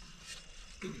 miles.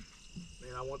 Man,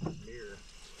 I want this mirror.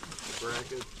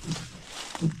 bracket.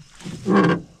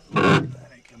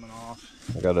 That ain't coming off.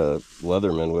 I got a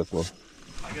Leatherman with me.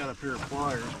 I got a pair of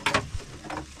pliers.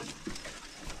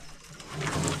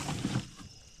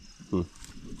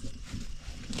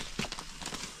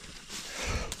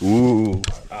 Ooh,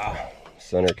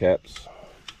 center caps.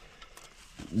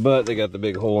 But they got the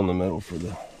big hole in the middle for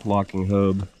the locking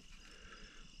hub.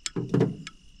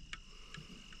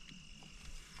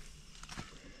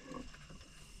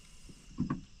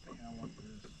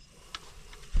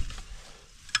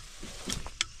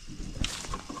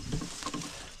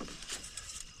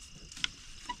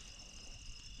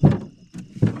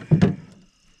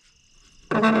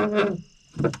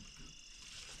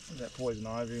 Is that poison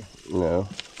ivy? No.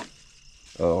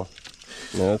 Oh.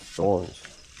 No, it's thorns.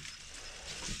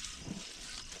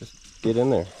 Just get in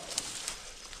there.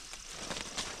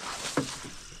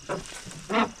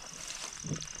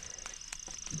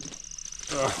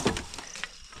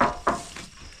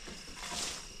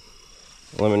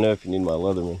 Let me know if you need my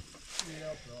Leatherman. Yeah,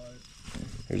 I'll try it.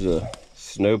 There's a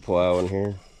snow plow in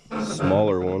here.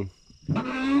 Smaller one.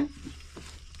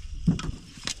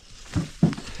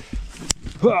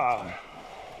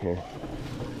 Here.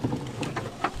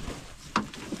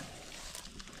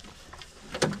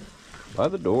 By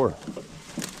the door. I was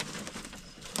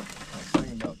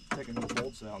thinking about taking those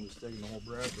bolts out and just taking the whole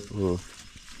bracket.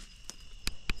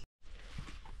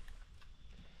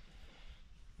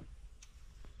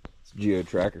 It's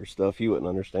geo-tracker stuff you wouldn't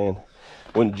understand.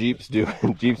 When Jeeps do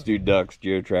ducks,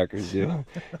 geo-trackers do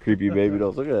creepy baby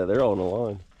dolls. Look at that, they're all in a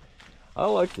line. I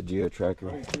like the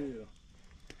geo-tracker. Me too.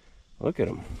 Look at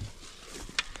them.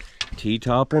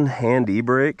 T-topping, hand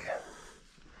e-brake.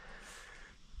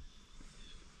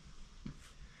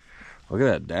 Look at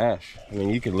that dash. I mean,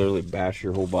 you could literally bash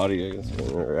your whole body against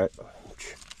it. Right?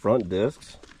 Front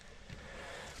discs.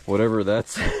 Whatever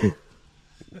that's.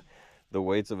 The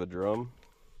weights of a drum.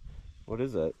 What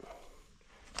is that?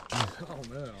 Oh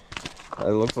no.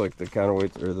 It looks like the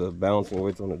counterweights or the balancing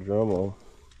weights on a drum wall.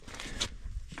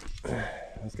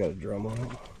 It's got a drum on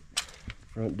it.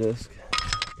 Front disc.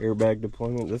 Airbag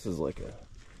deployment. This is like a...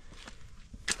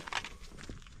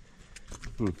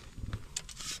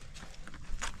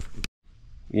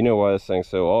 You know why this thing's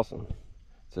so awesome?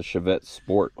 It's a Chevette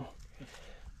Sport.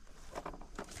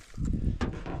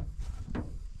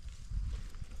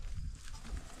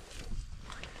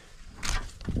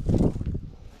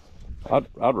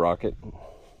 I'd rock it.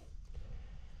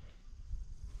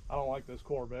 I don't like those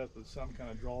Corvettes, but some kind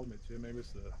of draws me to it. Maybe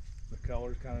it's the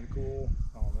color's kind of cool.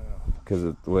 I don't know. Because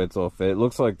the way it's all fit. It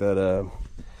looks like that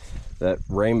that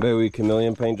rainbowy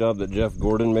chameleon paint job that Jeff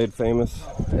Gordon made famous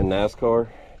in NASCAR.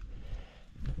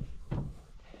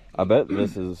 I bet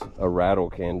this is a rattle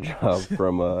can job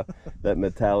from that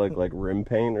metallic like rim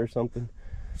paint or something.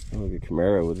 Look at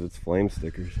Camaro with its flame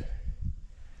stickers.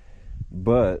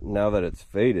 But now that it's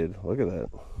faded, look at that.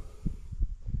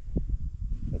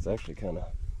 That's actually kind of...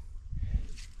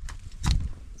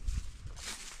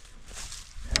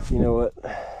 You know what?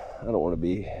 I don't want to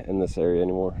be in this area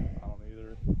anymore. I don't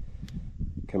either.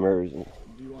 Camaros and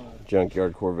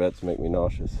Junkyard Corvettes make me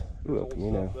nauseous. Ooh,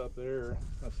 you know. Up there,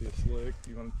 I see a slick.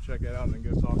 You want to check it out and then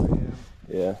go talk to him?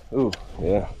 Yeah. Ooh,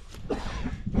 yeah.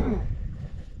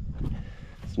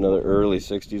 It's another early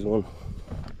 60s one.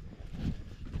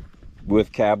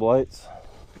 With cab lights.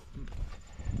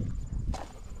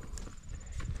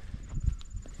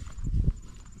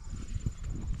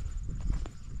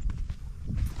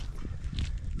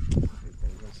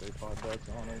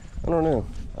 I don't know.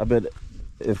 I bet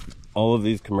if all of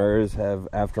these Camaros have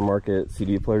aftermarket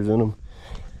CD players in them,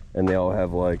 and they all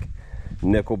have like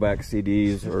Nickelback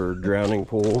CDs or Drowning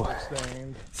Pool.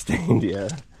 Stained, yeah.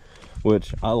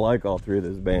 Which I like all three of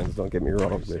those bands, don't get me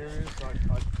wrong. Are you serious?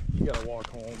 You gotta walk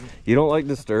home. You don't like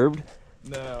Disturbed?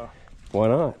 No. Why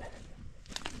not?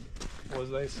 Was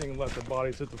they sing Let the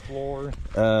Bodies Hit the Floor?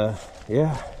 Yeah.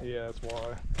 Yeah, that's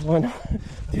why. Why not?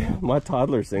 Dude, my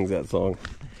toddler sings that song.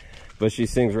 But she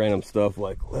sings random stuff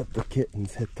like, let the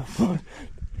kittens hit the floor.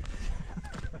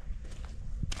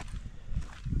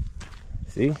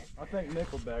 See? I think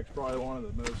Nickelback's probably one of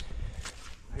the most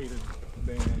hated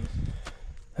bands.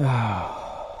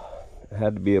 It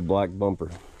had to be a black bumper.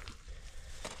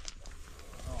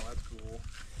 Oh, that's cool.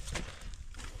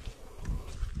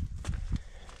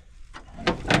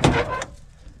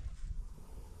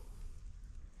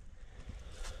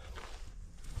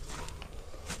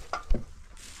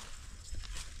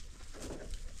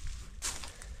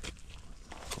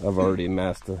 I've already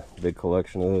amassed a big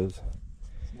collection of those.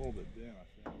 It's a little bit dim,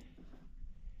 I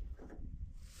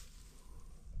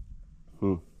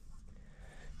think.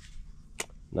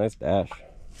 Nice dash,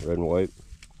 red and white.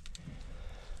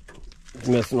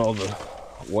 Missing all the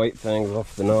white things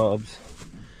off the knobs.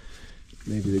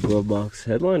 Maybe the glove box.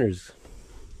 Headliners.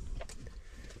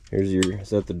 Here's your, is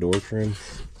that the door trim?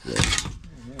 Yeah.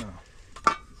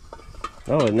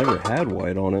 Oh, it never had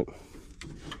white on it.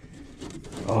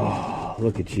 Oh,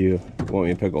 look at you. Want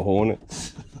me to pick a hole in it?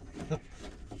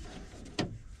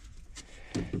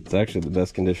 It's actually the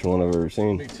best condition one I've ever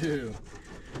seen. Me too.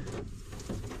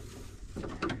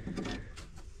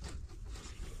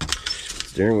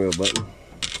 Steering wheel button.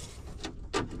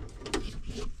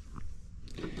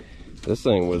 This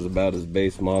thing was about as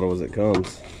base model as it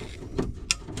comes.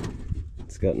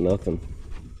 It's got nothing.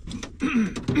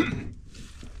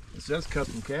 It says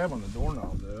custom cab on the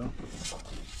doorknob though.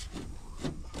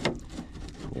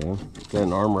 Yeah, got an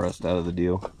armrest out of the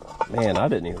deal. Man, I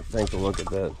didn't even think to look at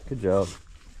that. Good job.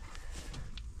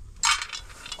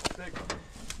 Pick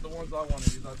the ones I want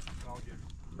to use. I'll get.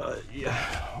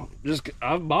 Yeah,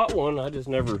 I've bought one. I just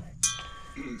never.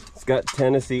 It's got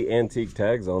Tennessee antique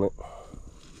tags on it.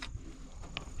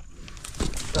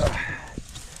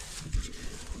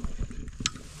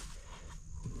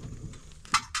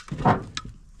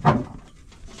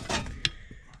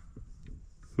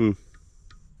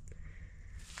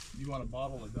 You want a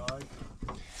bottle of dye?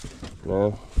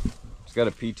 No, it's got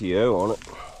a PTO on it.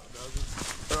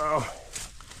 Does it? Oh,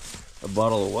 a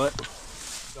bottle of what?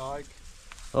 Dye.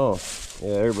 Oh,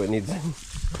 yeah, everybody needs some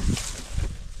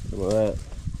of that.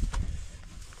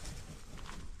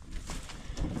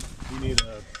 You need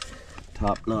a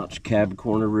Top-notch cab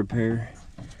corner repair.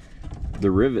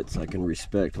 The rivets I can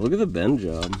respect. Look at the bend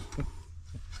job.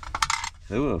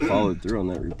 They would have followed through on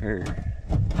that repair.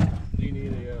 Do you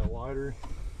need a lighter?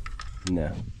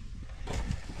 No.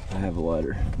 I have a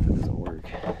lighter. It doesn't work.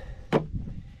 I'm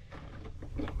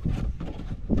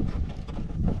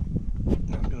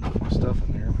gonna put my stuff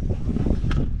in there.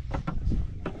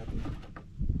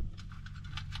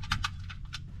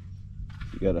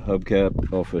 You got a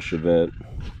hubcap off a Chevette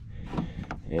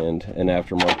and an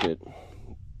aftermarket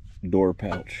door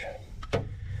pouch.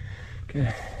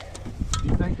 Okay. Do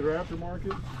you think they're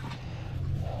aftermarket?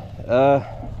 I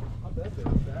bet they're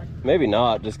factory. Maybe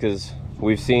not, just because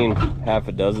we've seen half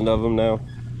a dozen of them now.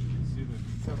 See the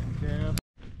custom cab?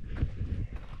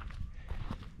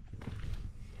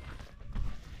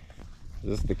 Is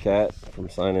this the cat from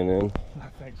signing in? I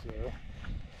think so.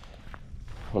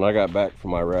 When I got back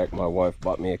from Iraq, my wife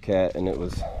bought me a cat and it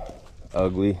was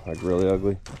ugly, like really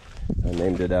ugly. I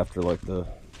named it after like the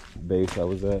base I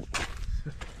was at.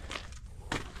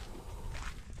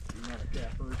 You're not a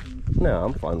cat person? No,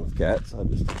 I'm fine with cats. I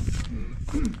just...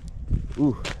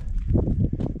 Ooh.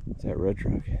 What's that red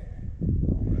truck?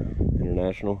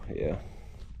 International? Yeah.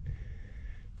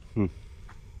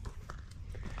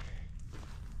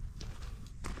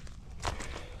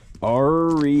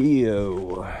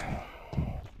 REO.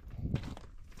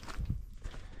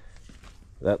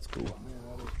 That's cool. Yeah,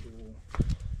 that is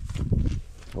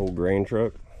cool. Old grain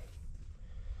truck.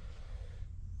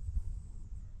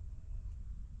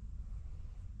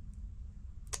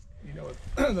 You know what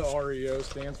the REO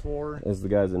stands for? That's the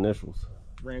guy's initials.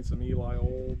 Ransom Eli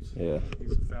Olds. Yeah.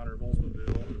 He's the founder of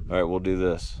Oldsmobile. All right, we'll do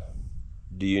this.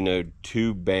 Do you know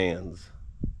 2 bands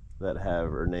that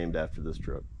are named after this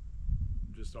truck?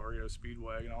 Just REO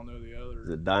Speedwagon. I'll know the Is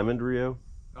other. it Diamond Rio?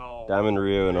 Oh, Diamond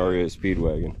Rio and REO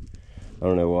Speedwagon. I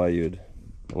don't know why you'd.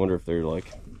 I wonder if they're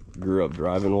like grew up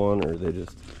driving one or they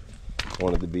just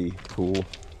wanted to be cool.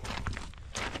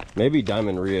 Maybe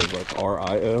Diamond Rio is like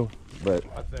RIO, but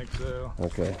I think so.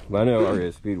 okay. But I know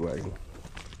REO Speedwagon.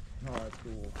 Oh, that's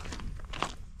cool.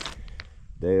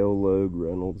 Dale Logue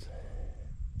Reynolds,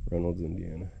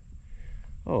 Indiana.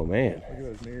 Oh man. Look at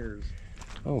those mirrors.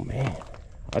 Oh man.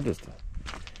 I just.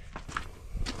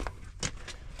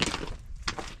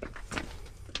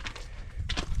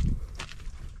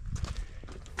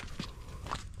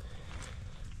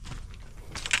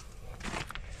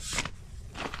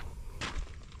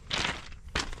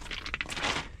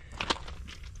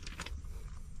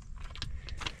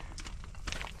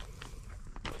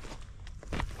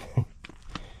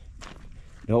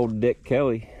 Old Dick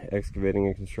Kelly, excavating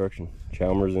and construction,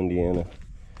 Chalmers, Indiana.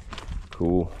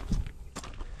 Cool.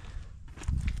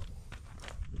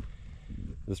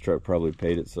 This truck probably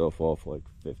paid itself off like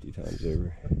 50 times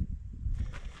over.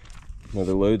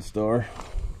 Another Lodestar.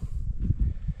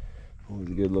 Always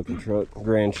a good looking truck.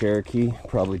 Grand Cherokee,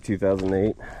 probably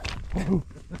 2008.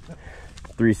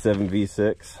 3.7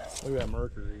 V6. Look at that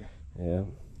Mercury. Yeah.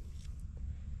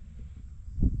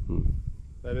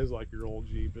 That is like your old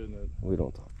Jeep, isn't it? We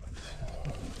don't talk about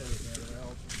that. Everything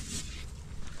else.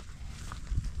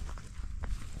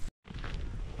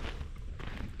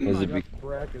 Is I it got the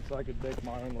brackets. I could make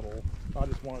my own little. I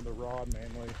just wanted the rod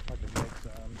mainly. I could make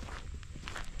some.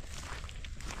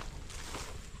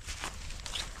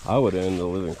 I would own the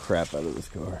living crap out of this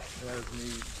car. That is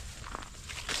neat.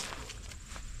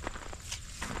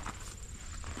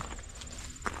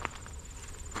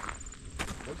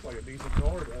 Looks like a decent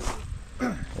car, doesn't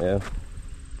it? Yeah.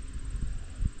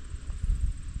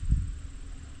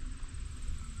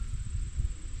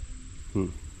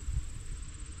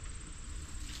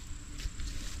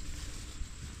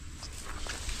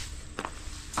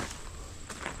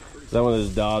 Is that one of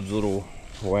those Dodge little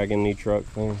wagon-y truck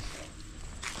things?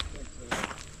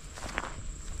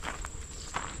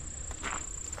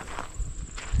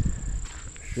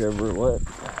 Chevrolet. Is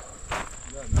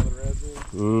that another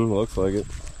Edgewood? Looks like it.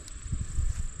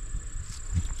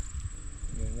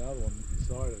 And another one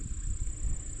beside it.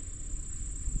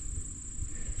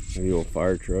 The old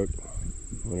fire truck.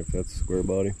 I wonder if that's a square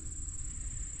body.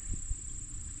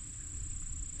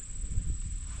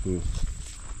 This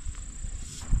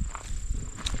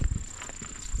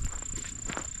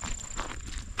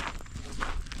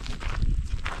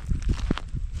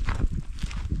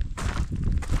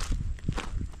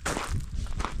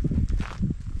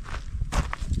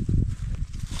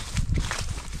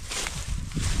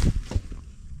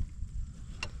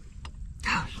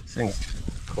thing's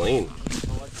clean. I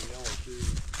like the yellow too.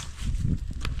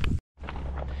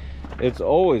 It's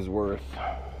always worth.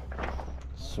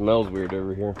 Smells weird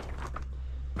over here.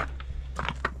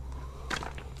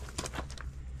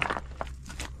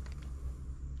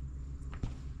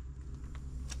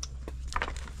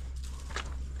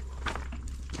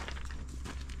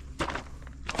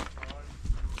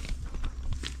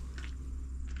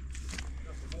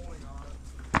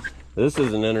 This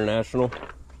is an international.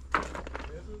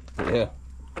 Yeah.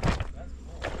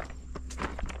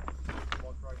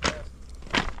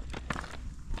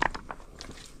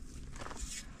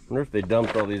 I wonder if they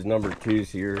dumped all these number 2s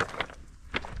here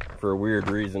for a weird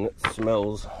reason. It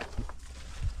smells.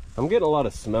 I'm getting a lot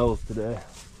of smells today.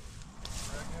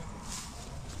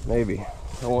 Maybe.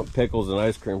 I want pickles and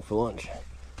ice cream for lunch.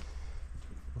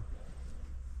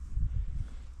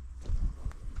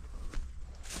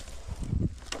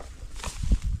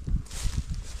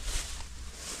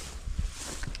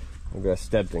 Maybe I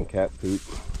stepped in cat poop.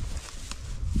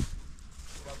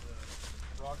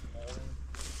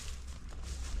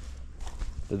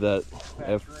 Did that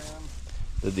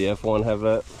did the F1 have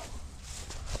that?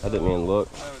 I didn't even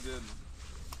look. No, it didn't.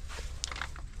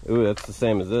 Ooh, that's the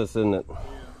same as this, isn't it? Yeah.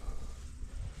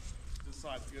 This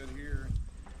side's good here.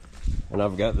 And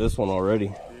I've got this one already.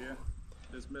 Yeah.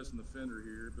 It's missing the fender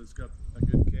here, but it's got a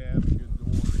good cab and good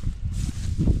door.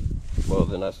 Well,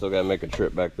 then I still gotta make a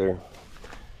trip back there.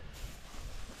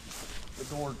 The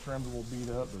door trim's a little beat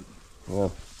up, but Yeah.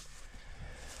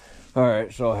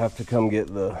 Alright, so I'll have to come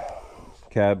get the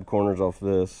cab corners off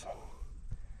this.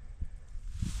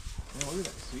 man, look at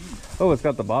that seat. Oh, it's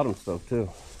got the bottom stuff too.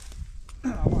 I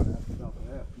might ask about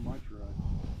that for my truck.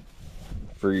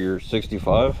 For your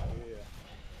 65? Yeah.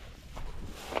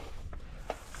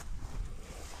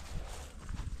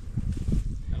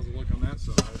 How's it look on that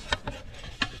side?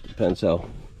 Depends how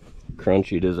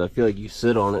crunchy it is. I feel like you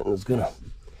sit on it and it's gonna...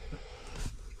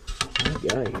 What we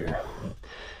got here?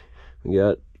 We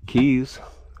got keys,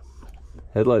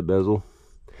 headlight bezel.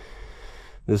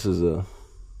 This is a...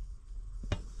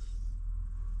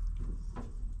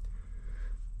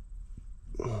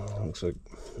 looks like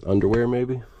underwear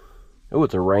maybe. Oh,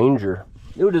 it's a Ranger.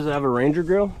 Ooh, does it have a Ranger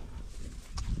grill?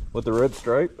 With the red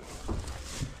stripe?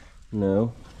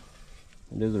 No.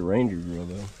 It is a Ranger grill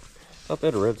though. I thought they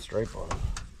had a red stripe on it.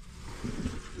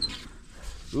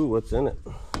 Ooh, what's in it?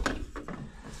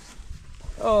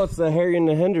 Oh, it's the Harry and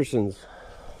the Hendersons.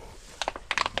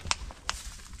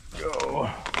 Go.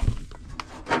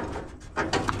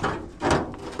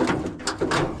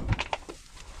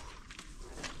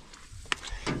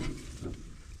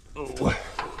 Oh.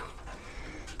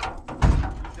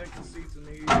 Take the seats in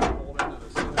these and fold into the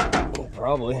center.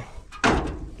 Probably.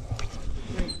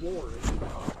 Same floor, isn't it?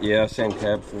 Yeah, same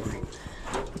cab floor.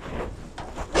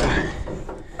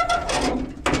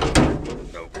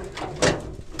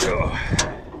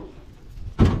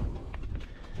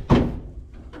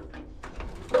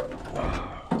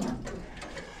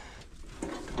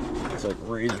 It's like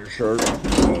razor sharp.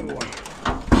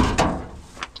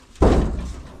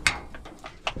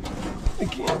 I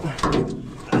can't.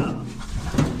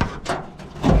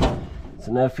 It's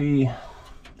an FE.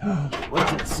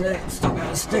 What's it say? It's still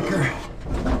got a sticker.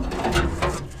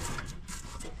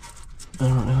 I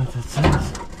don't know what that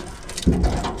says.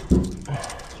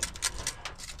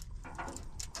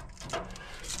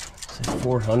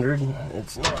 400.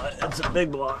 It's not. It's a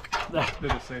big block.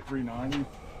 Did it say 390?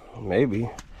 Maybe.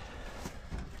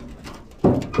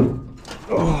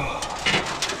 Oh.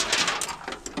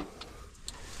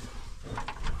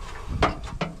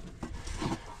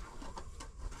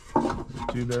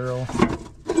 Two barrel.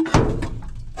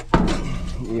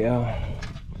 Yeah.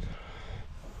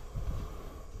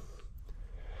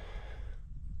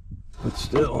 But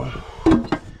still,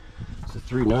 it's a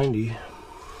 390.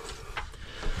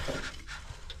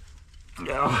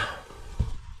 Yeah.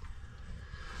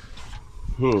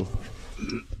 I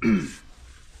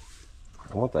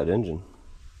want that engine.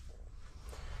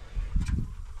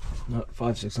 Not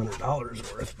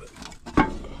 $500-600 worth, but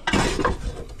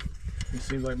He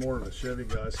seems like more of a Chevy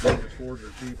guy. So his Fords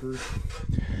are cheaper.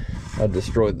 I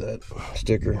destroyed that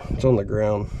sticker. It's on the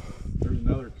ground. There's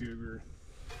another Cougar.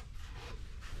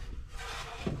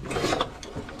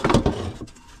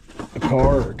 A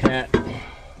car or a cat?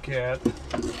 Cat. Did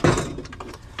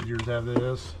yours have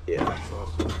this? Yeah.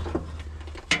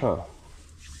 Huh.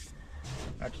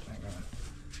 Actually, hang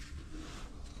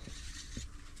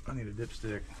on. I need a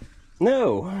dipstick.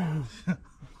 No.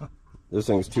 This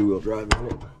thing's 2-wheel drive,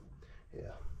 isn't it?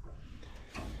 Yeah.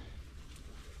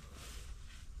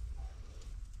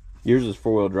 Yours is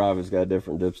 4-wheel drive. It's got a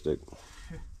different dipstick.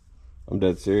 I'm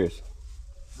dead serious.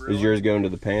 Really? Is yours going to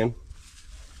the pan?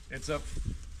 It's up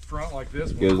front like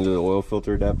this one. Goes into the oil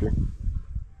filter adapter?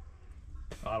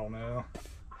 I don't know.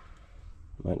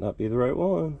 Might not be the right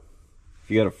one.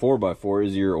 If you got a 4x4,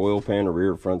 is your oil pan a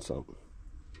rear or front sump?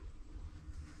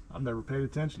 I've never paid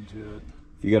attention to it.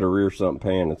 If you got a rear sump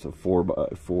pan, it's a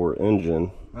 4x4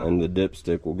 engine, and the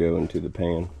dipstick will go into the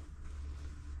pan.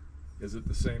 Is it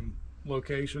the same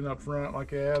location up front like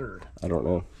that, or? I don't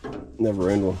know. Never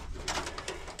in one.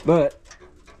 But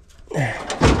That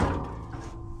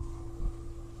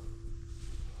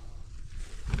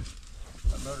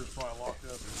motor's probably locked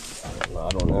up. I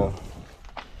don't know.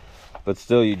 But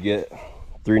still, you'd get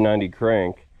 390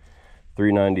 crank,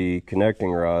 390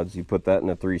 connecting rods. You put that in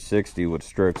a 360, which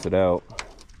strokes it out.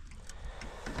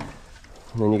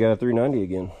 And then you got a 390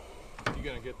 again. You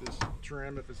gonna get this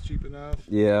trim if it's cheap enough?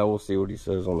 Yeah, we'll see what he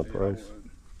says on the price.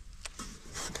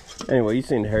 Anyway, you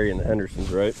seen Harry and the Hendersons,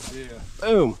 right? Yeah.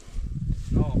 Boom.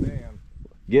 Oh man.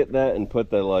 Get that and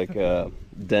put the like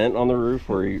dent on the roof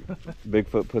where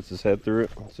Bigfoot puts his head through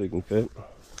it so he can fit.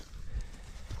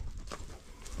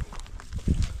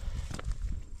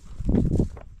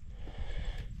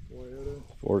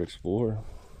 Ford Explorer.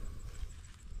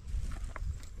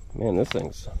 Man, this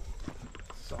thing's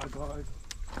Side glide.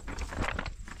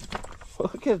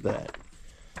 Look at that.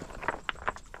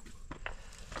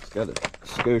 It's got a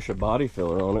Scotia body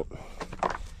filler on it.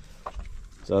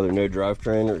 It's either no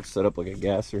drivetrain or it's set up like a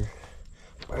gasser.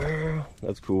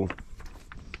 That's cool. Look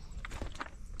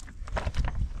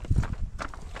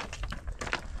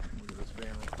at this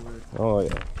van real quick. Oh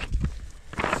yeah.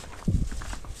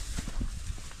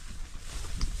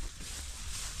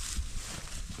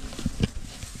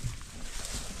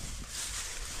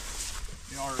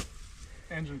 You know, our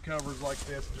engine covers like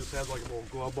this just has like a little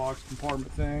glove box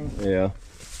compartment thing. Yeah.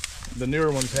 The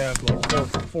newer ones have like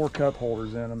four cup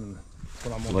holders in them. And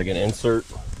what I'm Like an insert.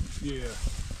 Yeah.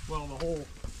 Well, the whole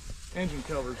engine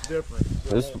cover is different.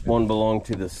 So This one belonged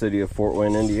to the city of Fort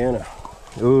Wayne, Indiana.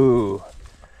 Ooh.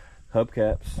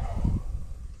 Hubcaps.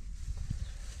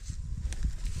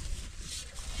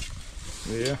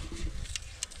 Yeah.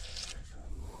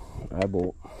 Eye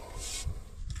bolt.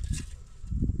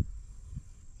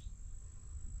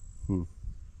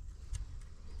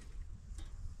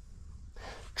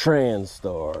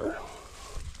 Transtar.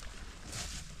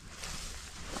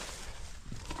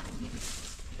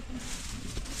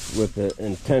 With an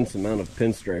intense amount of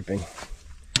pinstriping.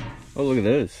 Oh, look at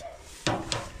those.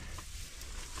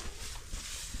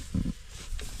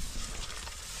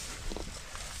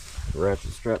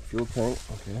 Ratchet strap fuel tank.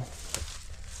 Okay.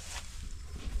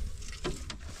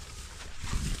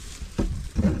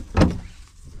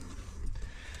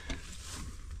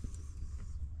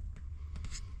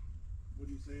 What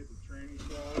do you say it's a training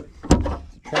star?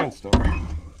 It's a Transtar.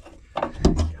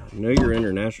 God, know your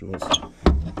internationals. Is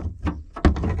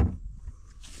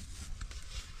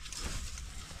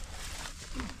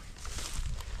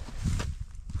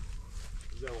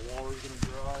that what Waller's gonna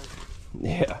drive?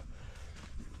 Yeah.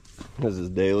 This is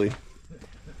daily.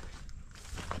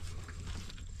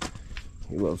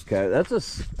 He loves cat. That's a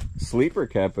sleeper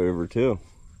cap over too.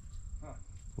 Huh.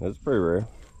 That's pretty rare.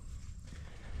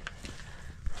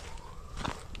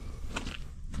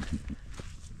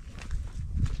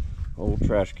 Old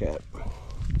trash cat.